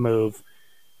don't like the move.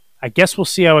 I guess we'll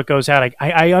see how it goes out.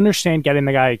 I understand getting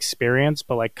the guy experience,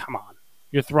 but come on.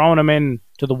 You're throwing him in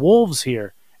to the Wolves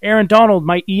here. Aaron Donald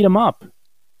might eat him up.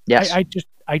 Yes.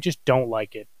 I just don't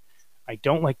like it. I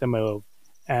don't like the move.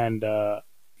 And,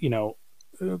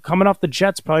 coming off the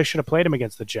Jets, probably should have played him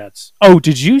against the Jets. Oh,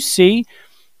 did you see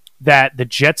that the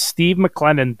Jets, Steve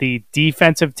McClendon, the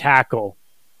defensive tackle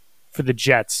for the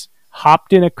Jets,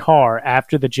 hopped in a car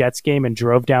after the Jets game and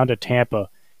drove down to Tampa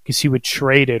because he was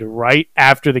traded right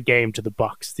after the game to the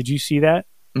Bucs. Did you see that?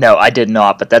 No, I did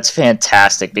not, but that's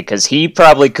fantastic because he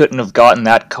probably couldn't have gotten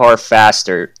that car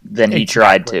faster than he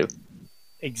tried to.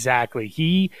 Exactly.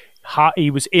 He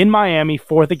was in Miami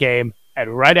for the game,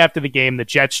 and right after the game, the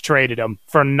Jets traded him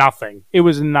for nothing. It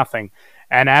was nothing.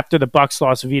 And after the Bucs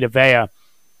lost Vita Vea,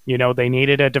 they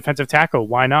needed a defensive tackle.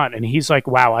 Why not? And he's like,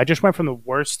 wow, I just went from the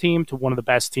worst team to one of the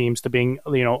best teams to being,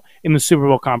 in the Super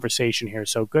Bowl conversation here.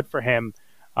 So good for him.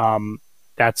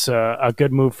 That's a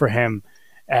good move for him.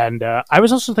 And I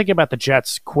was also thinking about the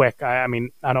Jets quick. I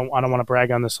don't want to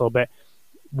brag on this a little bit.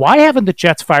 Why haven't the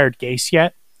Jets fired Gase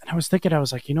yet? And I was thinking,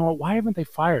 you know what? Why haven't they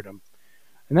fired him?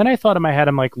 And then I thought in my head,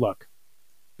 I'm like, look,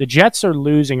 the Jets are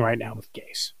losing right now with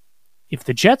Gase. If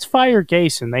the Jets fire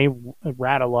Gase and they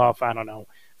rattle off,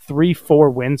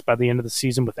 3-4 wins by the end of the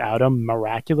season without him,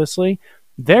 miraculously,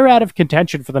 they're out of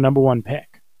contention for the number 1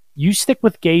 pick. You stick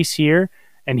with Gase here,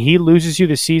 and he loses you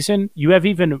the season, you have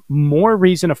even more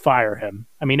reason to fire him.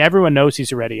 I mean, everyone knows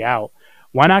he's already out.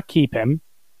 Why not keep him?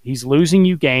 He's losing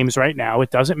you games right now. It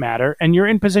doesn't matter. And you're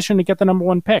in position to get the number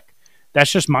one pick.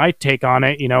 That's just my take on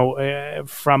it,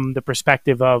 from the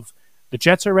perspective of the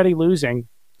Jets are already losing.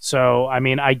 So, I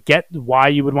mean, I get why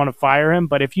you would want to fire him.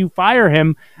 But if you fire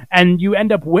him and you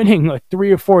end up winning like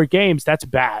 3 or 4 games, that's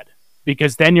bad.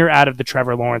 Because then you're out of the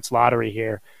Trevor Lawrence lottery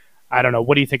here. I don't know.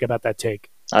 What do you think about that take?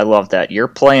 I love that. You're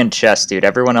playing chess, dude.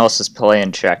 Everyone else is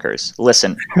playing checkers.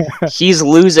 Listen, he's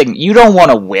losing. You don't want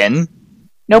to win.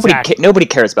 Nobody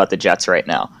cares about the Jets right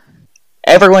now.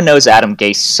 Everyone knows Adam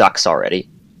Gase sucks already.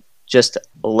 Just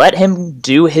let him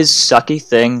do his sucky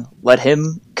thing. Let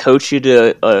him coach you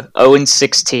to a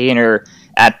 0-16 or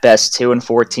at best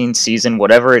 2-14 season,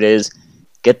 whatever it is.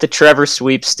 Get the Trevor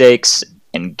sweepstakes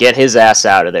and get his ass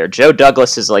out of there. Joe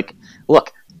Douglas is like,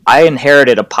 look, I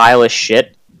inherited a pile of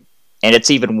shit, and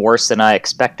it's even worse than I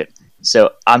expected.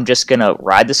 So I'm just going to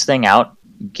ride this thing out,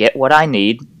 get what I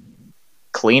need,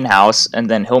 clean house, and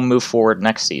then he'll move forward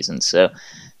next season. So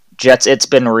Jets, it's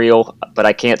been real, but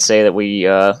I can't say that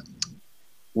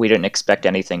we didn't expect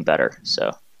anything better.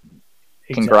 So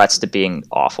congrats to being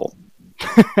awful.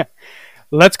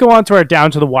 Let's go on to our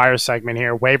down to the wire segment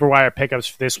here. Waiver wire pickups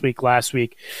for this week, last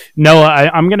week. Noah,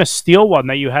 I'm going to steal one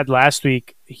that you had last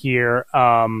week here.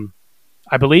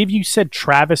 I believe you said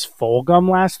Travis Fulgham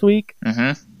last week.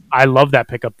 Mm-hmm. I love that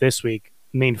pickup this week.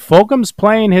 I mean, Fulgham's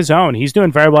playing his own. He's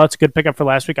doing very well. It's a good pickup for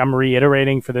last week. I'm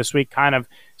reiterating for this week, kind of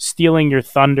stealing your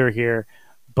thunder here.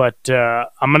 But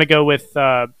I'm going to go with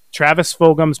Travis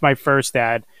Fulgham's my first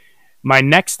ad. My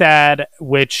next ad,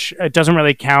 which doesn't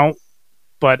really count,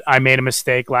 but I made a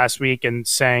mistake last week in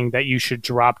saying that you should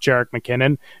drop Jerick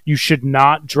McKinnon. You should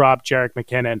not drop Jerick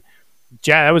McKinnon.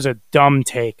 That was a dumb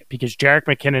take because Jerick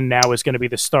McKinnon now is going to be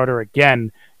the starter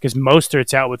again because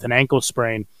Mostert's out with an ankle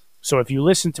sprain. So if you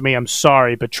listen to me, I'm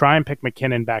sorry, but try and pick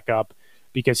McKinnon back up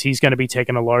because he's going to be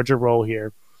taking a larger role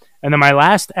here. And then my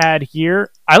last ad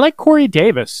here, I like Corey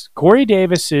Davis. Corey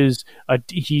Davis is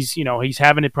he's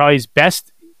having probably his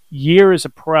best year as a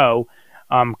pro,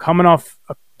 coming off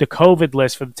the COVID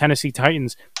list for the Tennessee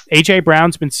Titans. A.J.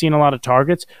 Brown's been seeing a lot of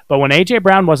targets, but when A.J.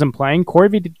 Brown wasn't playing,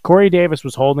 Corey Davis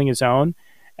was holding his own.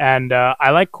 And I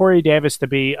like Corey Davis to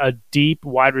be a deep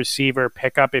wide receiver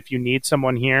pickup if you need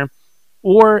someone here.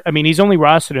 Or, I mean, he's only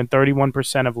rostered in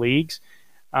 31% of leagues.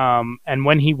 And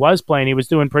when he was playing, he was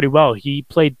doing pretty well. He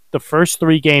played the first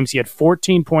 3 games. He had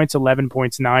 14 points, 11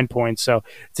 points, 9 points. So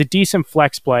it's a decent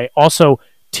flex play. Also,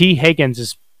 T. Higgins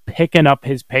is picking up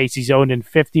his pace. He's owned in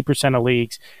 50% of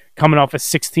leagues. Coming off a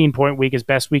 16-point week, his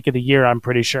best week of the year, I'm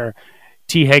pretty sure.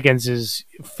 T. Higgins is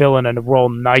filling in a role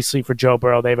nicely for Joe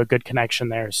Burrow. They have a good connection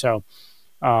there. So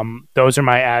those are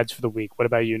my ads for the week. What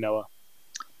about you, Noah?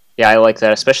 Yeah, I like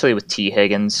that, especially with T.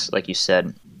 Higgins. Like you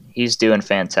said, he's doing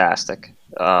fantastic.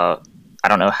 I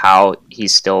don't know how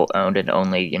he's still owned in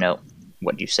only,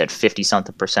 what you said,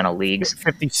 50-something% of leagues.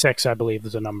 56, I believe,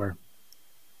 is the number.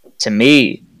 To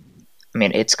me, I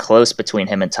mean, it's close between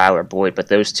him and Tyler Boyd, but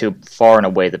those two far and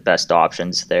away the best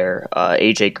options there.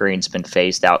 A.J. Green's been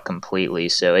phased out completely,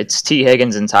 so it's T.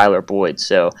 Higgins and Tyler Boyd.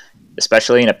 So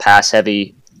especially in a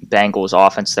pass-heavy Bengals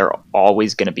offense, they're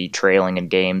always going to be trailing in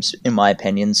games, in my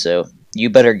opinion, so you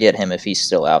better get him if he's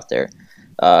still out there.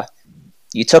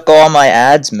 You took all my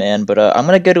ads, man, but I'm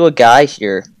going to go to a guy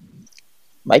here.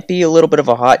 Might be a little bit of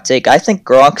a hot take. I think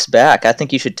Gronk's back. I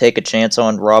think you should take a chance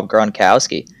on Rob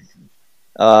Gronkowski.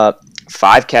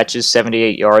 5 catches,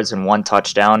 78 yards, and 1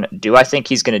 touchdown. Do I think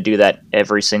he's going to do that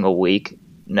every single week?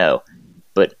 No.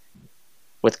 But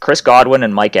with Chris Godwin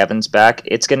and Mike Evans back,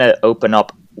 it's going to open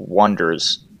up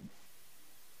wonders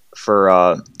for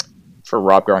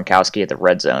Rob Gronkowski at the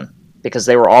red zone. Because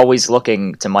they were always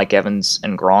looking to Mike Evans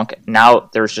and Gronk. Now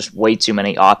there's just way too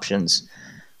many options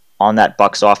on that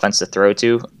Bucs offense to throw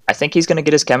to. I think he's going to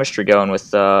get his chemistry going with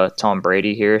Tom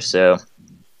Brady here. So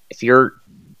if you're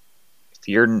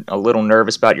a little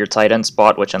nervous about your tight end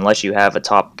spot, which unless you have a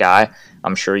top guy,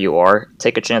 I'm sure you are,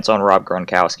 take a chance on Rob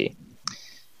Gronkowski.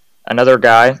 Another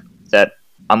guy that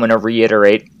I'm going to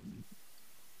reiterate,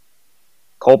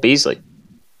 Cole Beasley.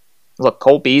 Look,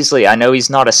 Cole Beasley, I know he's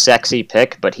not a sexy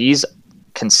pick, but he's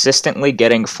consistently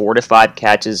getting 4 to 5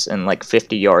 catches and like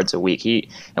 50 yards a week.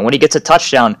 And when he gets a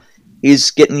touchdown, he's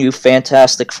getting you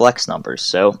fantastic flex numbers.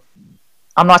 So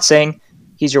I'm not saying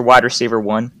he's your wide receiver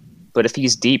 1, but if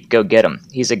he's deep, go get him.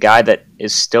 He's a guy that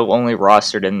is still only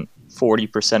rostered in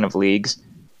 40% of leagues.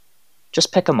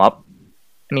 Just pick him up.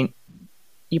 I mean,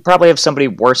 you probably have somebody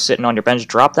worse sitting on your bench.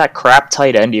 Drop that crap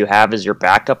tight end you have as your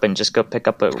backup and just go pick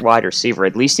up a wide receiver.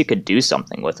 At least you could do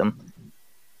something with him.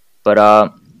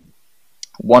 But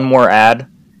one more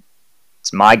ad.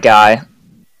 It's my guy,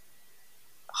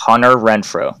 Hunter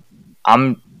Renfrow.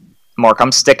 I'm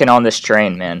sticking on this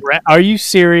train, man. Are you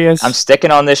serious? I'm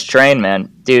sticking on this train,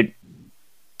 man. Dude,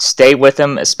 stay with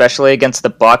him, especially against the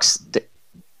Bucks.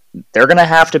 They're going to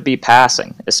have to be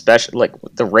passing, especially like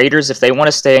the Raiders. If they want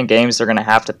to stay in games, they're going to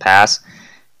have to pass.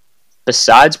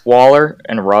 Besides Waller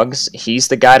and Ruggs, he's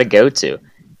the guy to go to.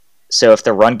 So if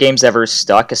the run game's ever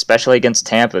stuck, especially against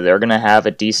Tampa, they're going to have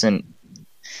a decent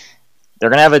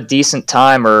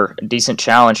time or a decent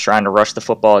challenge trying to rush the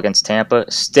football against Tampa.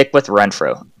 Stick with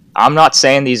Renfrow. I'm not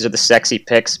saying these are the sexy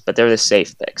picks, but they're the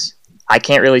safe picks. I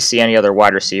can't really see any other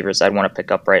wide receivers I'd want to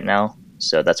pick up right now,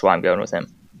 so that's why I'm going with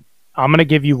him. I'm going to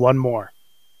give you one more.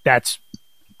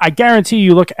 I guarantee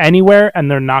you look anywhere and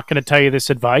they're not going to tell you this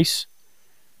advice,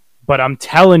 but I'm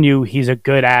telling you he's a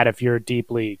good ad if you're a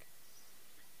deep league.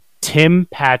 Tim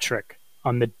Patrick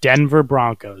on the Denver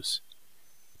Broncos.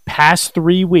 Past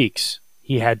 3 weeks,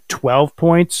 he had 12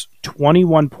 points,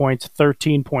 21 points,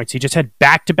 13 points. He just had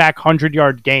back-to-back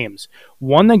 100-yard games.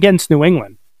 One against New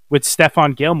England with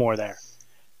Stephon Gilmore there.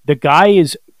 The guy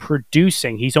is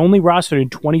producing. He's only rostered in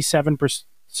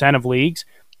 27% of leagues.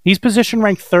 He's position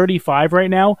ranked 35 right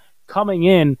now, coming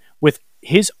in with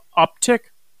his uptick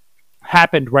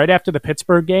happened right after the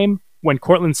Pittsburgh game when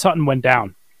Cortland Sutton went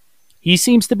down. He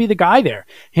seems to be the guy there.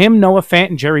 Him, Noah Fant,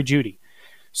 and Jerry Jeudy.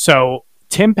 So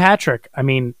Tim Patrick, I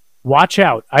mean, watch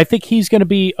out. I think he's going to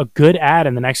be a good ad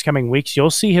in the next coming weeks. You'll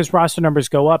see his roster numbers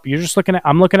go up.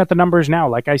 I'm looking at the numbers now.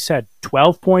 Like I said,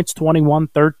 12 points, 21,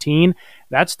 13.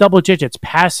 That's double digits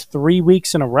past 3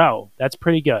 weeks in a row. That's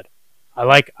pretty good. I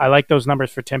like those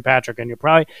numbers for Tim Patrick, and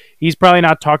he's probably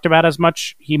not talked about as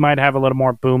much. He might have a little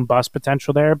more boom bust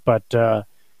potential there, but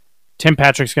Tim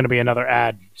Patrick's going to be another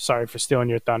ad. Sorry for stealing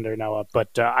your thunder, Noah,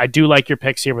 but I do like your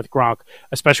picks here with Gronk,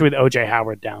 especially with OJ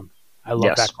Howard down. I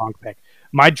love that Gronk pick.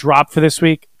 My drop for this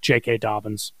week, J.K.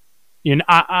 Dobbins.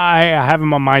 I have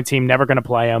him on my team. Never going to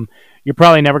play him. You're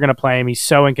probably never going to play him. He's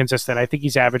so inconsistent. I think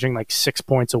he's averaging like 6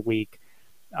 points a week.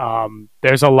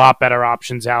 There's a lot better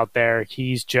options out there.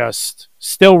 He's just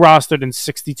still rostered in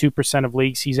 62% of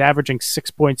leagues. He's averaging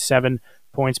 6.7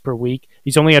 points per week.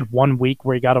 He's only had 1 week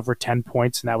where he got over 10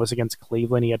 points, and that was against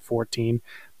Cleveland. He had 14.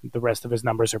 The rest of his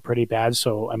numbers are pretty bad.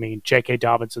 So, I mean, J.K.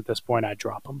 Dobbins at this point, I'd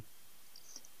drop him.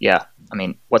 Yeah, I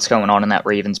mean, what's going on in that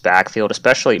Ravens backfield?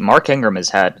 Especially Mark Ingram has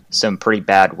had some pretty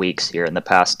bad weeks here in the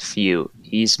past few.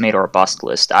 He's made our bust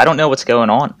list. I don't know what's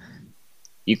going on.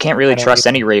 You can't really trust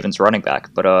any Ravens running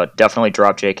back, but definitely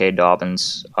drop J.K.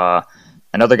 Dobbins.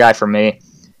 Another guy for me,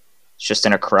 it's just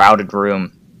in a crowded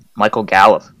room, Michael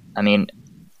Gallup. I mean,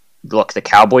 look, the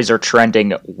Cowboys are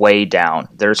trending way down.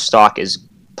 Their stock is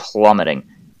plummeting.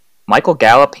 Michael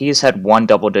Gallup, he's had 1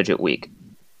 double-digit week,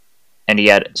 and he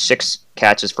had 6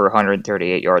 catches for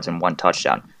 138 yards and 1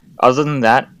 touchdown. Other than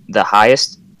that, the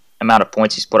highest amount of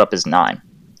points he's put up is 9.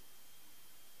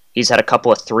 He's had a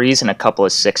couple of 3s and a couple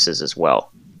of 6s as well.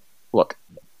 Look,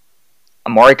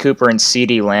 Amari Cooper and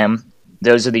CeeDee Lamb,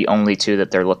 those are the only 2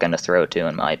 that they're looking to throw to,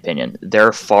 in my opinion.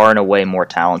 They're far and away more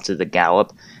talented than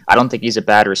Gallup. I don't think he's a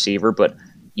bad receiver, but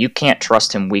you can't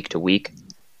trust him week to week.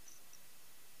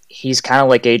 He's kind of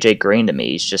like AJ Green to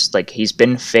me. He's just like, he's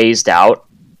been phased out.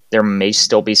 There may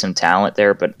still be some talent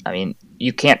there, but I mean,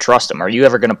 you can't trust him. Are you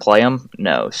ever going to play him?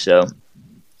 No. So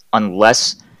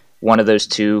unless one of those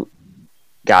 2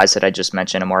 guys that I just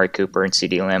mentioned, Amari Cooper and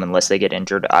CeeDee Lamb, unless they get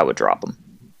injured, I would drop them.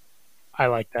 I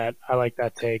like that. I like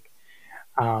that take.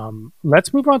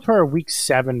 Let's move on to our Week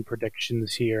 7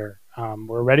 predictions here.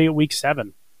 We're ready at Week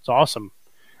 7. It's awesome.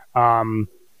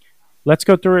 Let's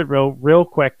go through it real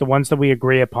quick. The ones that we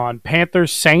agree upon.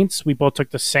 Panthers, Saints. We both took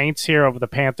the Saints here over the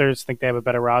Panthers. Think they have a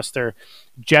better roster.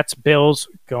 Jets, Bills.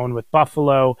 Going with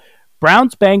Buffalo.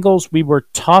 Browns, Bengals. We were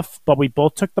tough, but we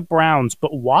both took the Browns.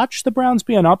 But watch the Browns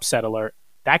be an upset alert.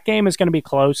 That game is going to be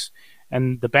close,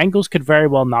 and the Bengals could very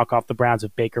well knock off the Browns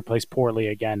if Baker plays poorly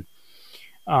again.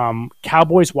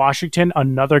 Cowboys, Washington,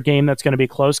 another game that's going to be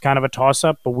close, kind of a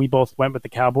toss-up, but we both went with the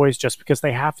Cowboys just because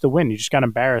they have to win. You just got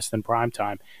embarrassed in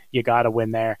primetime. You got to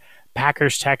win there.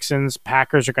 Packers, Texans.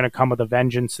 Packers are going to come with a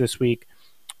vengeance this week.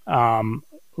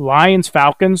 Lions,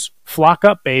 Falcons. Flock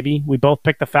up, baby. We both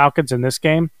picked the Falcons in this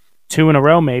game. 2 in a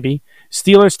row, maybe.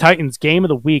 Steelers, Titans, game of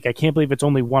the week. I can't believe it's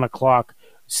only 1 o'clock.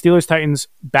 Steelers, Titans,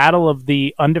 battle of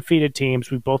the undefeated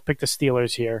teams. We both picked the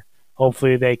Steelers here.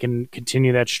 Hopefully they can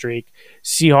continue that streak.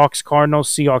 Seahawks, Cardinals.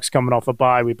 Seahawks coming off a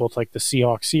bye. We both like the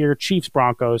Seahawks here. Chiefs,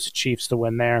 Broncos. Chiefs to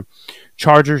win there.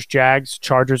 Chargers, Jags.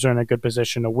 Chargers are in a good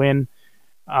position to win.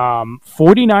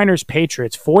 49ers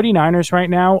Patriots. 49ers right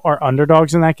now are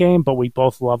underdogs in that game, but we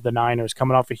both love the Niners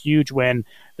coming off a huge win.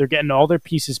 They're getting all their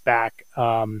pieces back.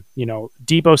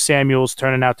 Deebo Samuel's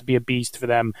turning out to be a beast for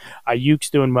them. Ayuk's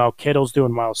doing well. Kittle's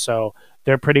doing well. So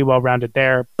they're pretty well rounded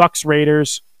there. Bucks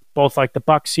Raiders, both like the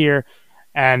Bucks here.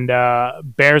 And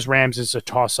Bears Rams is a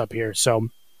toss up here. So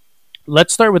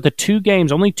let's start with the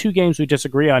only two games we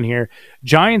disagree on here.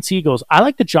 Giants, Eagles. I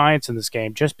like the Giants in this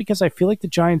game just because I feel like the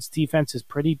Giants defense is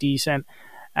pretty decent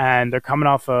and they're coming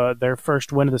off their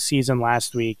first win of the season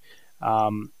last week.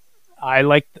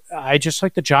 I just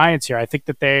like the Giants here. I think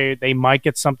that they might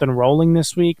get something rolling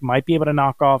this week, might be able to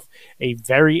knock off a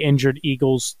very injured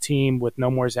Eagles team with no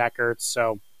more Zach Ertz.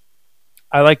 So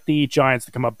I like the Giants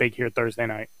to come up big here Thursday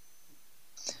night.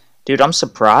 Dude, I'm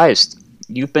surprised.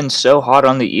 You've been so hot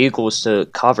on the Eagles to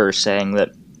cover, saying that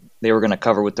they were going to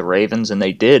cover with the Ravens, and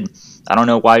they did. I don't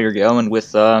know why you're going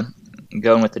with the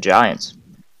Giants.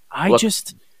 I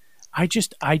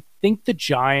think the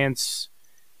Giants.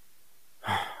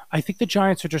 I think the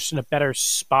Giants are just in a better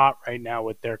spot right now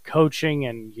with their coaching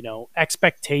and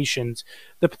expectations.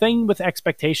 The thing with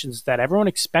expectations is that everyone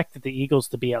expected the Eagles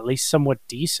to be at least somewhat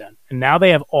decent, and now they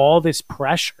have all this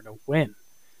pressure to win.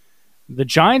 The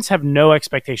Giants have no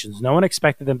expectations. No one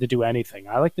expected them to do anything.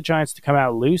 I like the Giants to come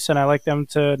out loose, and I like them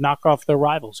to knock off their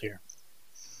rivals here.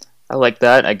 I like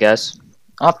that, I guess.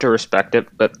 I'll have to respect it,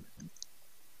 but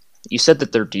you said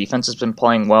that their defense has been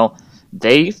playing well.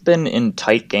 They've been in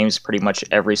tight games pretty much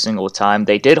every single time.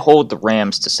 They did hold the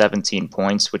Rams to 17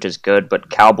 points, which is good, but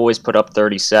Cowboys put up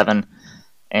 37,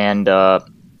 and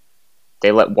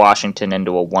they let Washington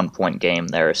into a 1-point game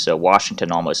there, so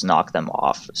Washington almost knocked them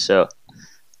off. So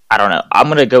I don't know. I'm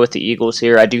going to go with the Eagles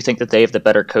here. I do think that they have the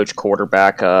better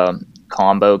coach-quarterback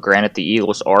combo. Granted, the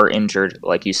Eagles are injured,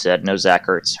 like you said. No Zach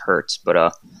Ertz hurts, but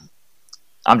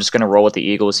I'm just going to roll with the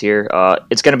Eagles here.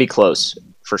 It's going to be close,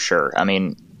 for sure. I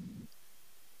mean,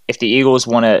 if the Eagles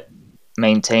want to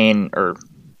maintain or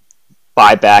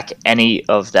buy back any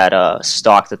of that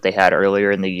stock that they had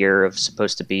earlier in the year of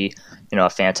supposed to be, a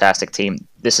fantastic team,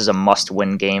 this is a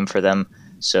must-win game for them.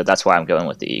 So that's why I'm going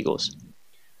with the Eagles.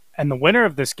 And the winner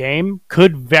of this game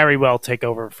could very well take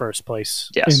over first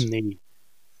place in the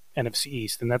NFC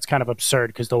East. And that's kind of absurd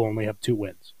because they'll only have 2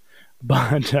 wins.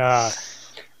 But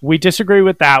we disagree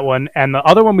with that one. And the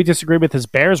other one we disagree with is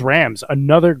Bears-Rams.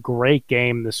 Another great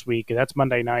game this week. That's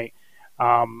Monday night.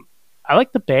 I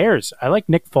like the Bears. I like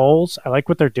Nick Foles. I like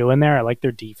what they're doing there. I like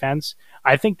their defense.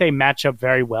 I think they match up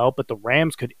very well. But the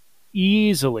Rams could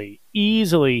easily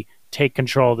take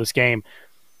control of this game.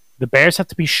 The Bears have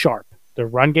to be sharp. Their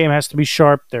run game has to be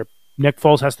sharp. Their Nick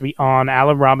Foles has to be on.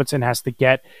 Allen Robinson has to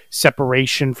get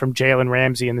separation from Jalen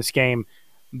Ramsey in this game.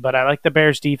 But I like the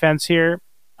Bears defense here.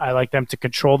 I like them to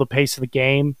control the pace of the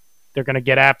game. They're going to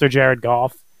get after Jared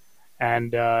Goff.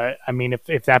 And,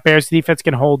 if that Bears defense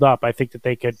can hold up, I think that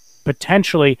they could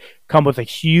potentially come with a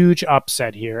huge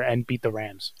upset here and beat the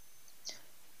Rams.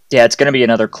 Yeah, it's going to be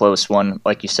another close one.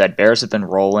 Like you said, Bears have been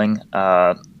rolling.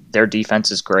 Their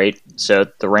defense is great, so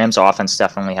the Rams' offense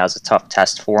definitely has a tough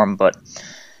test for them. But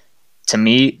to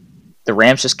me, the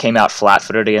Rams just came out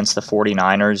flat-footed against the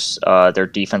 49ers. Their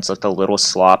defense looked a little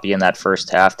sloppy in that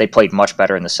first half. They played much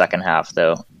better in the second half,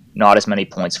 though. Not as many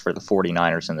points for the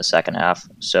 49ers in the second half.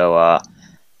 So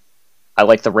I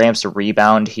like the Rams to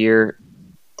rebound here.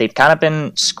 They've kind of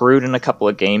been screwed in a couple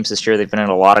of games this year. They've been in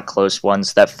a lot of close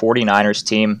ones. That 49ers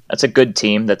team, that's a good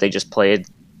team that they just played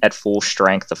at full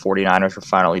strength. The 49ers are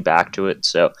finally back to it.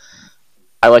 So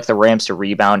I like the Rams to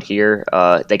rebound here.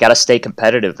 They got to stay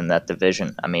competitive in that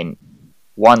division. I mean,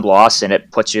 one loss and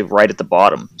it puts you right at the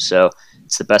bottom. So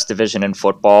it's the best division in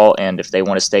football, and if they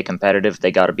want to stay competitive,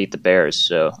 they got to beat the Bears.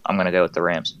 So I'm going to go with the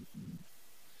Rams.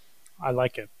 I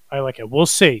like it. We'll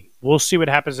see. We'll see what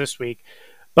happens this week.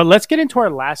 But let's get into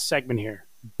our last segment here.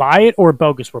 Buy it or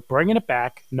bogus. We're bringing it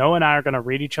back. Noah and I are going to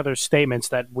read each other's statements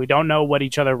that we don't know what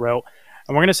each other wrote.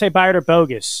 And we're going to say buy it or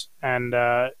bogus. And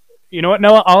you know what,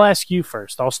 Noah? I'll ask you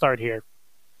first. I'll start here.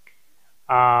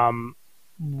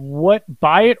 What,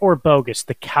 buy it or bogus,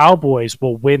 the Cowboys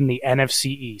will win the NFC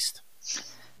East?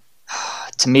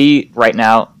 To me, right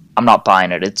now, I'm not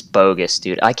buying it. It's bogus,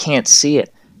 dude. I can't see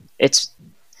it. It's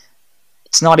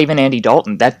not even Andy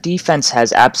Dalton. That defense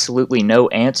has absolutely no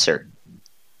answer.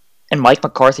 And Mike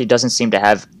McCarthy doesn't seem to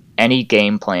have any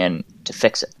game plan to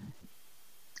fix it.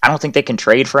 I don't think they can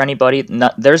trade for anybody.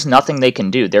 There's nothing they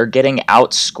can do. They're getting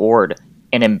outscored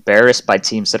and embarrassed by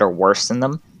teams that are worse than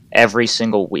them every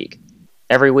single week.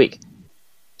 Every week.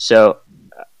 So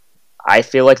I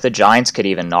feel like the Giants could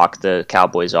even knock the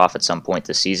Cowboys off at some point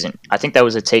this season. I think that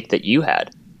was a take that you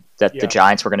had, that the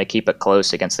Giants were going to keep it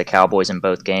close against the Cowboys in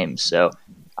both games. So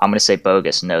I'm going to say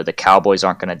bogus. No, the Cowboys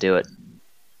aren't going to do it.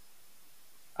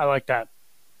 I like that.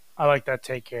 I like that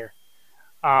take here.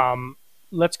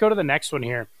 Let's go to the next one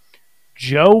here.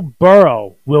 Joe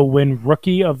Burrow will win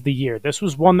Rookie of the Year. This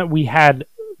was one that we had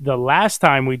the last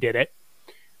time we did it.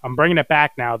 I'm bringing it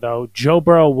back now, though. Joe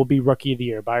Burrow will be Rookie of the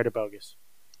Year. Buy it or bogus?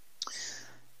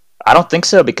 I don't think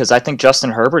so, because I think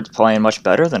Justin Herbert's playing much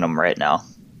better than him right now.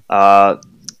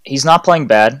 He's not playing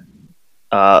bad.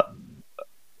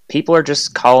 People are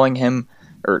just calling him,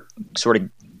 or sort of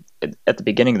at the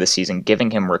beginning of the season, giving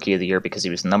him Rookie of the Year because he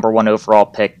was the number 1 overall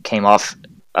pick, came off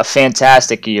a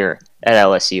fantastic year at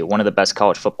LSU, one of the best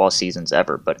college football seasons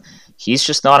ever. But he's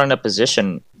just not in a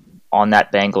position on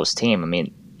that Bengals team. I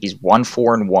mean, he's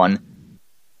 1-4-1.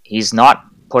 He's not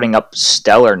putting up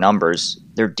stellar numbers.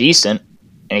 They're decent,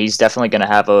 and he's definitely going to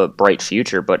have a bright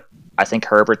future. But I think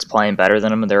Herbert's playing better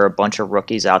than him. There are a bunch of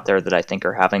rookies out there that I think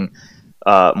are having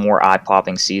more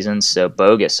eye-popping seasons. So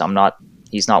bogus.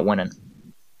 He's not winning.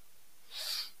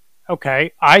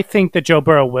 Okay, I think that Joe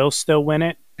Burrow will still win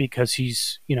it because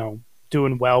he's,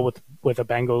 doing well with a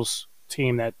Bengals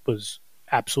team that was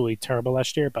absolutely terrible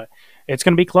last year. But it's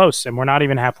going to be close, and we're not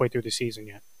even halfway through the season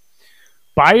yet.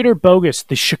 Buy it or bogus?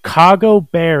 The Chicago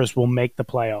Bears will make the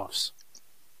playoffs.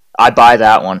 I buy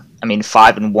that one. I mean,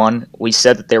 5-1. We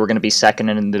said that they were going to be second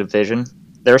in the division.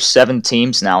 There's 7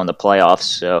 teams now in the playoffs.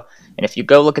 So, and if you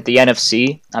go look at the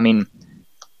NFC, I mean,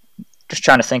 just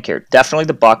trying to think here. Definitely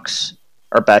the Bucs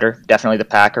are better. Definitely the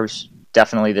Packers.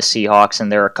 Definitely the Seahawks.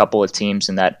 And there are a couple of teams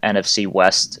in that NFC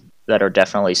West that are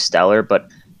definitely stellar. But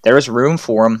there is room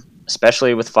for them,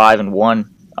 especially with 5-1.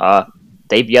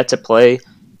 They've yet to play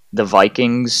the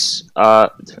Vikings.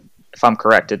 If I'm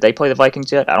correct, did they play the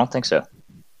Vikings yet? I don't think so.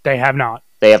 They have not.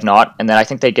 They have not. And then I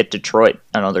think they get Detroit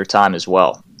another time as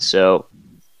well. So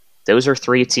those are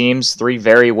 3 teams, 3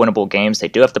 very winnable games. They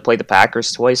do have to play the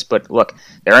Packers twice, but look,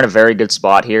 they're in a very good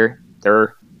spot here.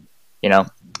 They're,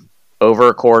 over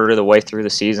a quarter of the way through the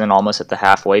season, almost at the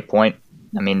halfway point.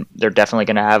 I mean, they're definitely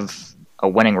going to have a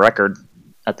winning record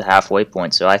at the halfway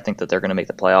point. So I think that they're going to make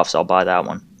the playoffs. I'll buy that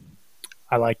one.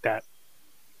 I like that.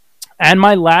 And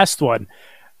my last one,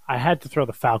 I had to throw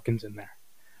the Falcons in there.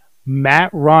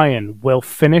 Matt Ryan will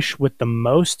finish with the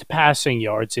most passing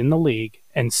yards in the league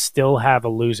and still have a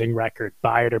losing record.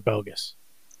 Buy it or bogus?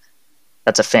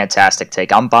 That's a fantastic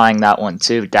take. I'm buying that one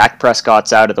too. Dak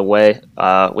Prescott's out of the way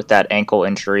with that ankle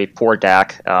injury. Poor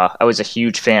Dak. I was a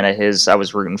huge fan of his. I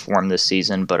was rooting for him this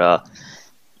season. But,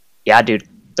 yeah, dude,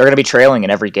 they're going to be trailing in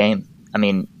every game. I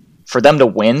mean, for them to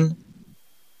win,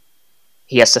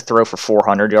 he has to throw for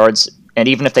 400 yards. And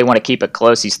even if they want to keep it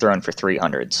close, he's throwing for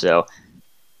 300. So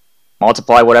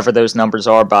multiply whatever those numbers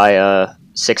are by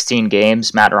 16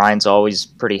 games. Matt Ryan's always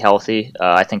pretty healthy.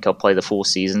 I think he'll play the full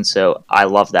season, so I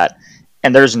love that.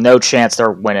 And there's no chance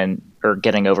they're winning or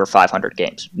getting over 500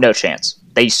 games. No chance.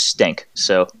 They stink.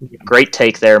 So great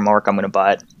take there, Mark. I'm going to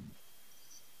buy it.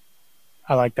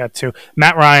 I like that too.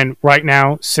 Matt Ryan right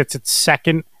now sits at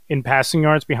second in passing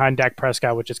yards behind Dak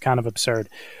Prescott, which is kind of absurd.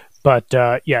 But,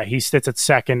 yeah, he sits at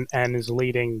second and is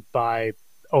leading by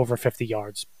over 50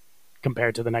 yards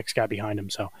compared to the next guy behind him.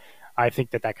 So I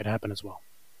think that could happen as well.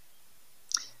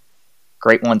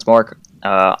 Great ones, Mark.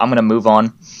 I'm going to move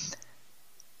on.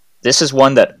 This is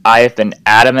one that I have been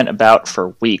adamant about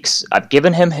for weeks. I've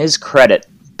given him his credit,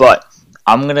 but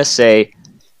I'm going to say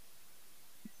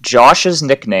Josh's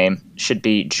nickname should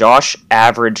be Josh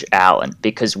Average Allen,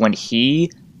 because when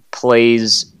he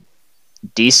plays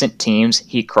decent teams,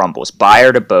 he crumbles. Buy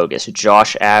or to bogus?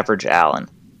 Josh Average Allen.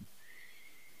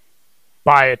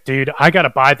 Buy it, dude. I got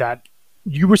to buy that.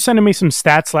 You were sending me some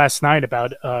stats last night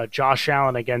about Josh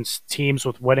Allen against teams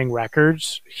with winning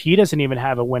records. He doesn't even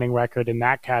have a winning record in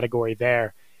that category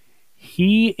there.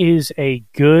 He is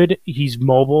he's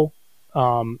mobile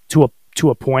to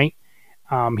a point.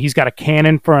 He's got a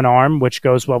cannon for an arm, which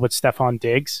goes well with Stephon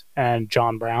Diggs and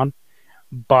John Brown.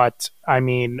 But, I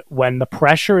mean, when the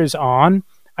pressure is on,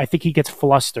 I think he gets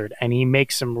flustered and he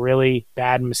makes some really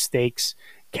bad mistakes,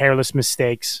 careless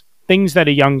mistakes, things that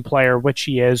a young player, which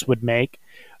he is, would make.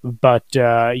 But,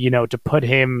 to put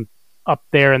him up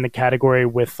there in the category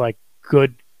with like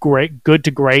good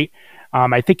to great,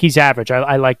 I think he's average.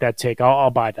 I like that take. I'll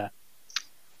buy that.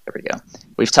 There we go.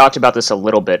 We've talked about this a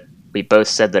little bit. We both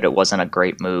said that it wasn't a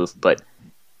great move, but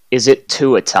is it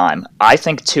Tua time? I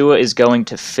think Tua is going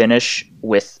to finish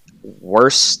with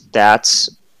worse stats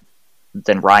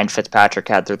than Ryan Fitzpatrick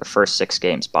had through the first 6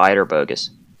 games. Buy it or bogus?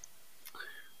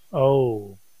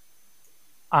 Oh,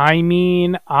 I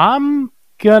mean, I'm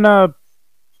gonna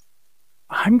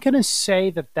say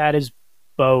that is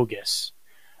bogus.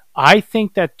 I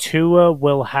think that Tua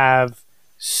will have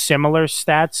similar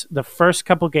stats. The first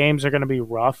couple games are going to be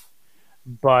rough,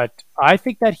 but I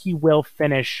think that he will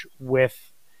finish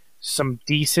with some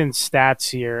decent stats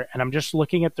here. And I'm just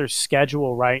looking at their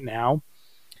schedule right now.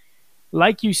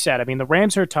 Like you said, I mean, the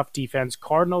Rams are a tough defense.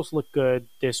 Cardinals look good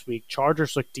this week.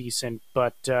 Chargers look decent,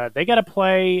 but they got to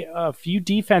play a few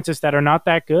defenses that are not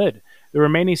that good. The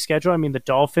remaining schedule, I mean, the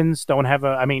Dolphins don't have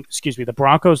the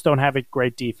Broncos don't have a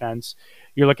great defense.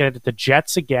 You're looking at the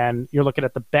Jets again. You're looking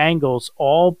at the Bengals,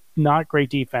 all not great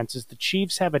defenses. The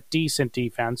Chiefs have a decent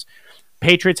defense.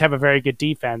 Patriots have a very good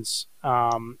defense.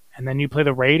 And then you play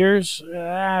the Raiders,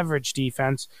 average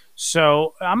defense.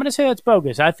 So I'm going to say that's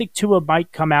bogus. I think Tua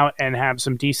might come out and have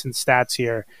some decent stats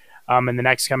here in the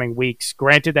next coming weeks.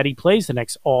 Granted that he plays the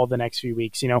next few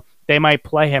weeks. They might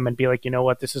play him and be like, you know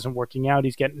what, this isn't working out.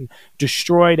 He's getting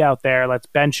destroyed out there. Let's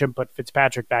bench him, put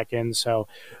Fitzpatrick back in. So,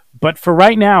 but for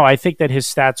right now, I think that his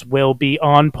stats will be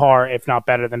on par, if not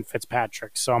better than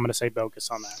Fitzpatrick. So I'm going to say bogus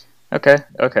on that.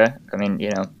 Okay. I mean,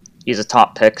 he's a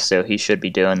top pick, so he should be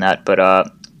doing that. But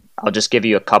I'll just give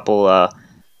you a couple of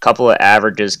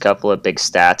averages, couple of big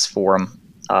stats for him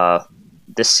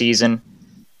this season.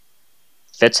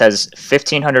 Fitz has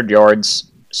 1,500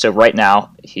 yards. So right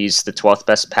now, he's the 12th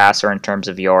best passer in terms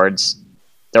of yards,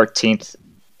 13th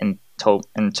in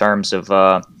terms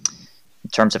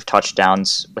of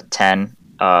touchdowns with 10.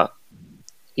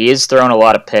 He is throwing a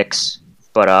lot of picks,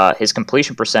 but his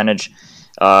completion percentage,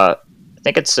 I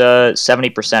think it's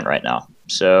 70% right now.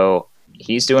 So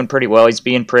he's doing pretty well. He's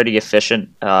being pretty efficient.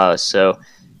 So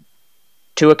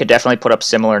Tua could definitely put up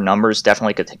similar numbers,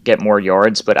 definitely could get more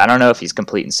yards, but I don't know if he's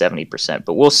completing 70%,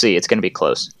 but we'll see. It's going to be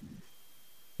close.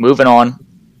 Moving on,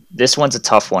 this one's a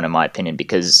tough one in my opinion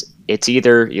because it's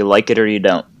either you like it or you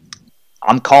don't.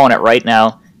 I'm calling it right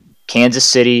now, Kansas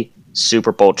City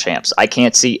Super Bowl champs. I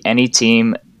can't see any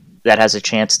team that has a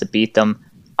chance to beat them.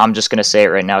 I'm just going to say it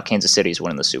right now, Kansas City's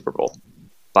winning the Super Bowl.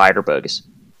 Buy it or bogus?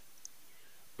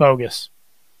 Bogus.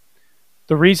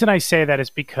 The reason I say that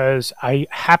is because I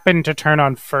happened to turn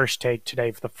on First Take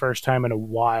today for the first time in a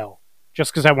while,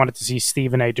 just because I wanted to see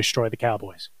Stephen A. destroy the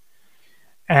Cowboys.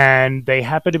 And they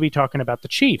happened to be talking about the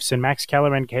Chiefs, and Max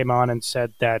Kellerman came on and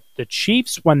said that the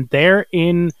Chiefs, when they're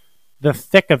in the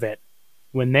thick of it,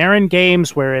 when they're in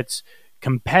games where it's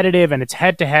competitive and it's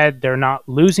head-to-head, they're not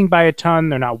losing by a ton,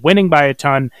 they're not winning by a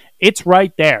ton, it's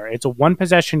right there. It's a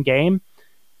one-possession game.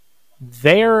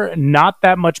 They're not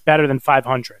that much better than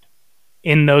 500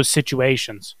 in those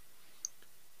situations.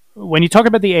 When you talk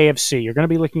about the AFC, you're going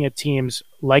to be looking at teams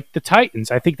like the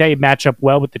Titans. I think they match up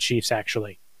well with the Chiefs,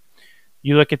 actually.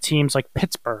 You look at teams like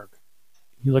Pittsburgh.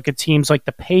 You look at teams like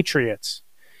the Patriots.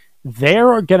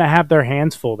 They're going to have their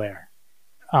hands full there.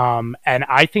 And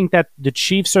I think that the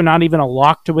Chiefs are not even a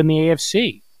lock to win the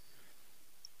AFC.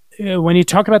 When you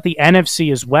talk about the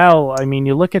NFC as well, I mean,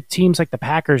 you look at teams like the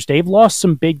Packers. They've lost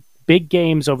some big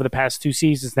games over the past 2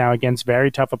 seasons now against very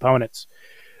tough opponents.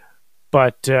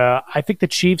 But I think the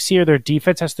Chiefs here, their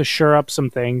defense has to shore up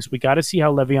some things. We got to see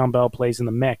how Le'Veon Bell plays in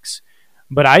the mix.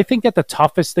 But I think that the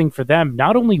toughest thing for them,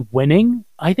 not only winning,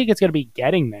 I think it's going to be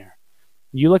getting there.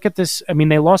 You look at this, I mean,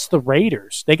 they lost the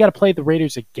Raiders. They got to play the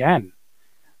Raiders again.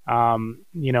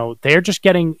 They're just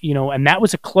getting, and that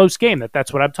was a close game.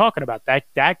 That's what I'm talking about.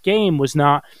 That game was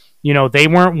not, they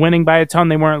weren't winning by a ton.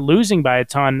 They weren't losing by a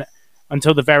ton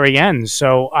until the very end.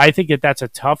 So I think that's a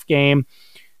tough game.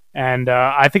 And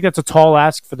I think that's a tall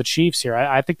ask for the Chiefs here.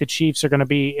 I think the Chiefs are going to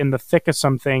be in the thick of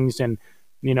some things. And,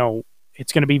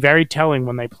 it's going to be very telling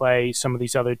when they play some of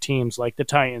these other teams like the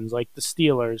Titans, like the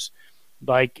Steelers,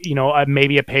 like,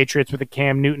 maybe a Patriots with a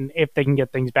Cam Newton if they can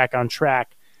get things back on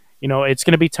track. It's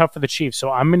going to be tough for the Chiefs.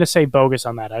 So I'm going to say bogus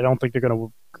on that. I don't think they're going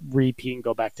to repeat and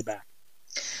go back-to-back.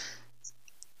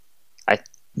 I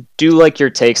do like your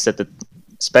takes that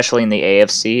especially in the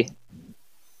AFC,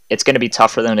 it's going to be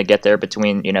tough for them to get there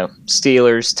between,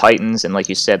 Steelers, Titans, and like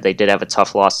you said, they did have a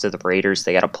tough loss to the Raiders.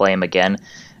 They got to play them again.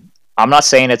 I'm not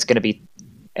saying it's going to be,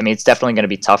 it's definitely going to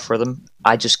be tough for them.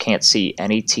 I just can't see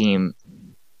any team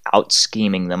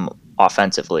out-scheming them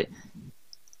offensively.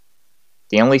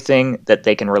 The only thing that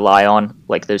they can rely on,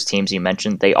 like those teams you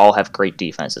mentioned, they all have great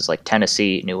defenses, like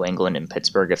Tennessee, New England, and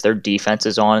Pittsburgh. If their defense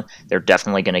is on, they're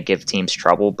definitely going to give teams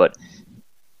trouble, but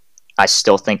I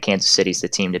still think Kansas City's the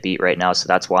team to beat right now, so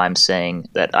that's why I'm saying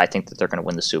that I think that they're going to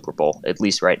win the Super Bowl, at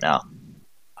least right now.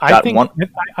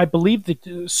 I believe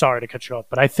that. Sorry to cut you off,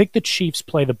 but I think the Chiefs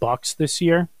play the Bucs this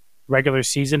year, regular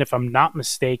season. If I'm not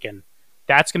mistaken,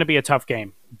 that's going to be a tough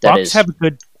game. Bucs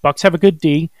have a good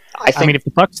D. I mean, if the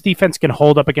Bucs defense can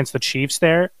hold up against the Chiefs,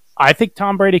 I think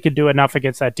Tom Brady could do enough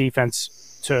against that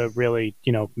defense to really,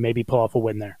 maybe pull off a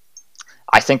win there.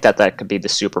 I think that could be the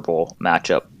Super Bowl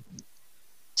matchup.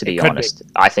 To It be could honest,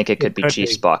 I think it could be could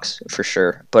Chiefs be. Bucks for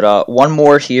sure. But one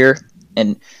more here,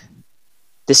 and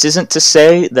this isn't to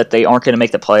say that they aren't going to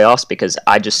make the playoffs because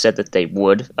I just said that they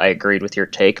would. I agreed with your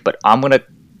take, but I'm going to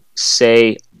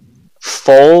say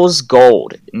Foles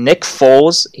gold. Nick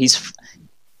Foles,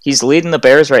 he's leading the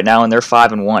Bears right now, and they're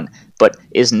 5-1. But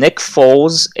is Nick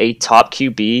Foles a top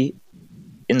QB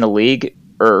in the league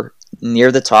or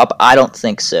near the top? I don't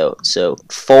think so. So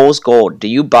Foles gold. Do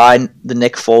you buy the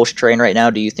Nick Foles train right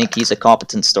now? Do you think he's a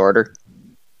competent starter?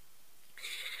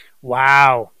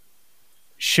 Wow.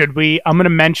 Should we? I'm going to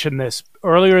mention this.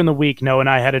 Earlier in the week, Noah and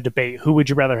I had a debate. Who would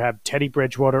you rather have, Teddy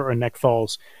Bridgewater or Nick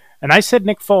Foles? And I said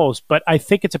Nick Foles, but I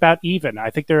think it's about even. I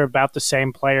think they're about the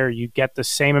same player. You get the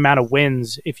same amount of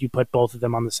wins if you put both of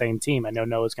them on the same team. I know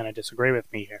Noah's going to disagree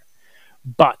with me here.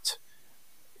 But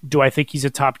do I think he's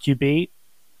a top QB?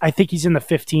 I think he's in the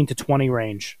 15 to 20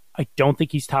 range. I don't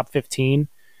think he's top 15.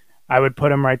 I would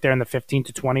put him right there in the 15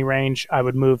 to 20 range. I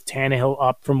would move Tannehill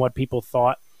up from what people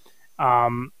thought.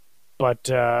 But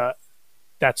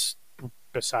that's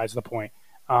besides the point.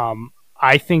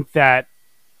 I think that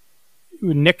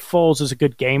Nick Foles is a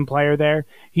good game player there.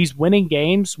 He's winning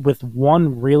games with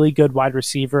one really good wide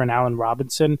receiver in Allen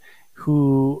Robinson,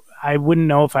 who I wouldn't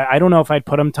know if I don't know if I'd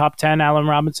put him top 10, Allen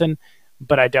Robinson,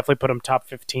 but I definitely put him top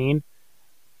 15.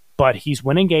 But he's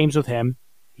winning games with him.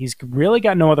 He's really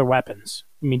got no other weapons.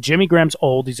 I mean, Jimmy Graham's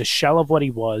old. He's a shell of what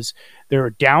he was. They're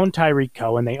down Tyreek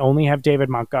Cohen. They only have David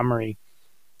Montgomery.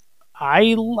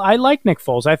 I like Nick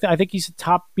Foles. I think he's a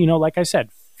top, like I said,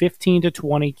 15 to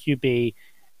 20 QB.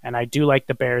 And I do like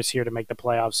the Bears here to make the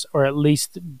playoffs, or at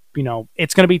least,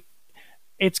 it's going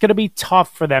to be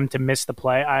tough for them to miss the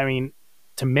play. I mean,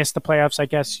 to miss the playoffs, I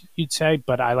guess you'd say,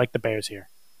 but I like the Bears here.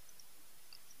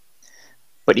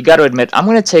 But you got to admit, I'm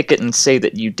going to take it and say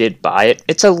that you did buy it.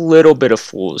 It's a little bit of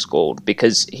fool's gold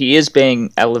because he is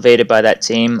being elevated by that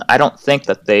team. I don't think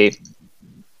that they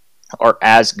are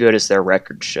as good as their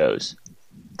record shows.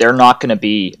 They're not going to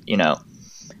be,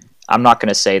 I'm not going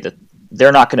to say that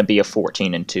they're not going to be a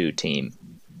 14-2 team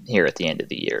here at the end of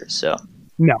the year. So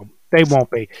no, they won't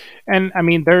be. And I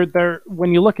mean, they're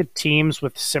when you look at teams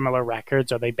with similar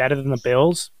records, are they better than the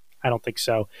Bills? I don't think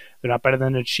so. They're not better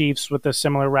than the Chiefs with a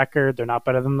similar record. They're not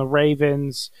better than the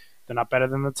Ravens. They're not better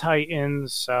than the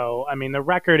Titans. So, I mean, the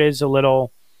record is a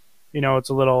little,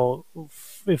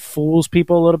 it fools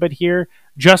people a little bit here,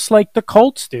 just like the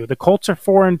Colts do. The Colts are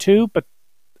 4-2, but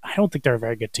I don't think they're a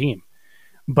very good team.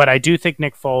 But I do think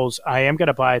Nick Foles, I am going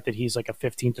to buy it that he's like a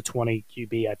 15 to 20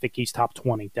 QB. I think he's top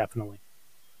 20, definitely.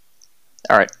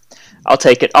 All right. I'll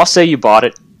take it. I'll say you bought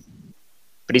it,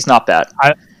 but he's not bad.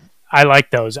 I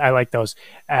like those.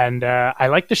 And I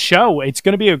like the show. It's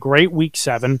going to be a great week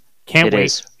 7. Can't wait.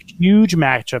 Is. Huge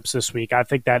matchups this week. I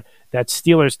think that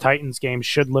Steelers-Titans game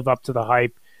should live up to the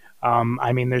hype.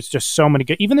 I mean, there's just so many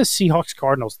good. Even the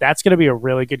Seahawks-Cardinals, that's going to be a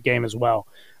really good game as well.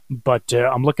 But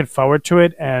I'm looking forward to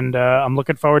it, and I'm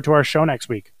looking forward to our show next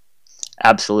week.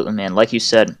 Absolutely, man. Like you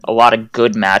said, a lot of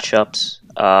good matchups.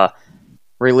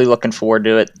 Really looking forward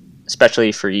to it,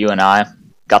 especially for you and I.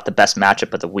 Got the best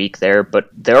matchup of the week there, but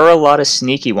there are a lot of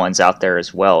sneaky ones out there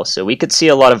as well. So we could see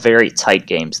a lot of very tight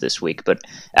games this week, but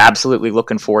absolutely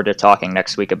looking forward to talking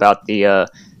next week about the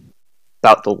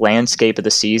landscape of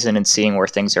the season and seeing where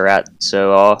things are at.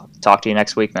 So I'll talk to you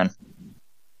next week, man.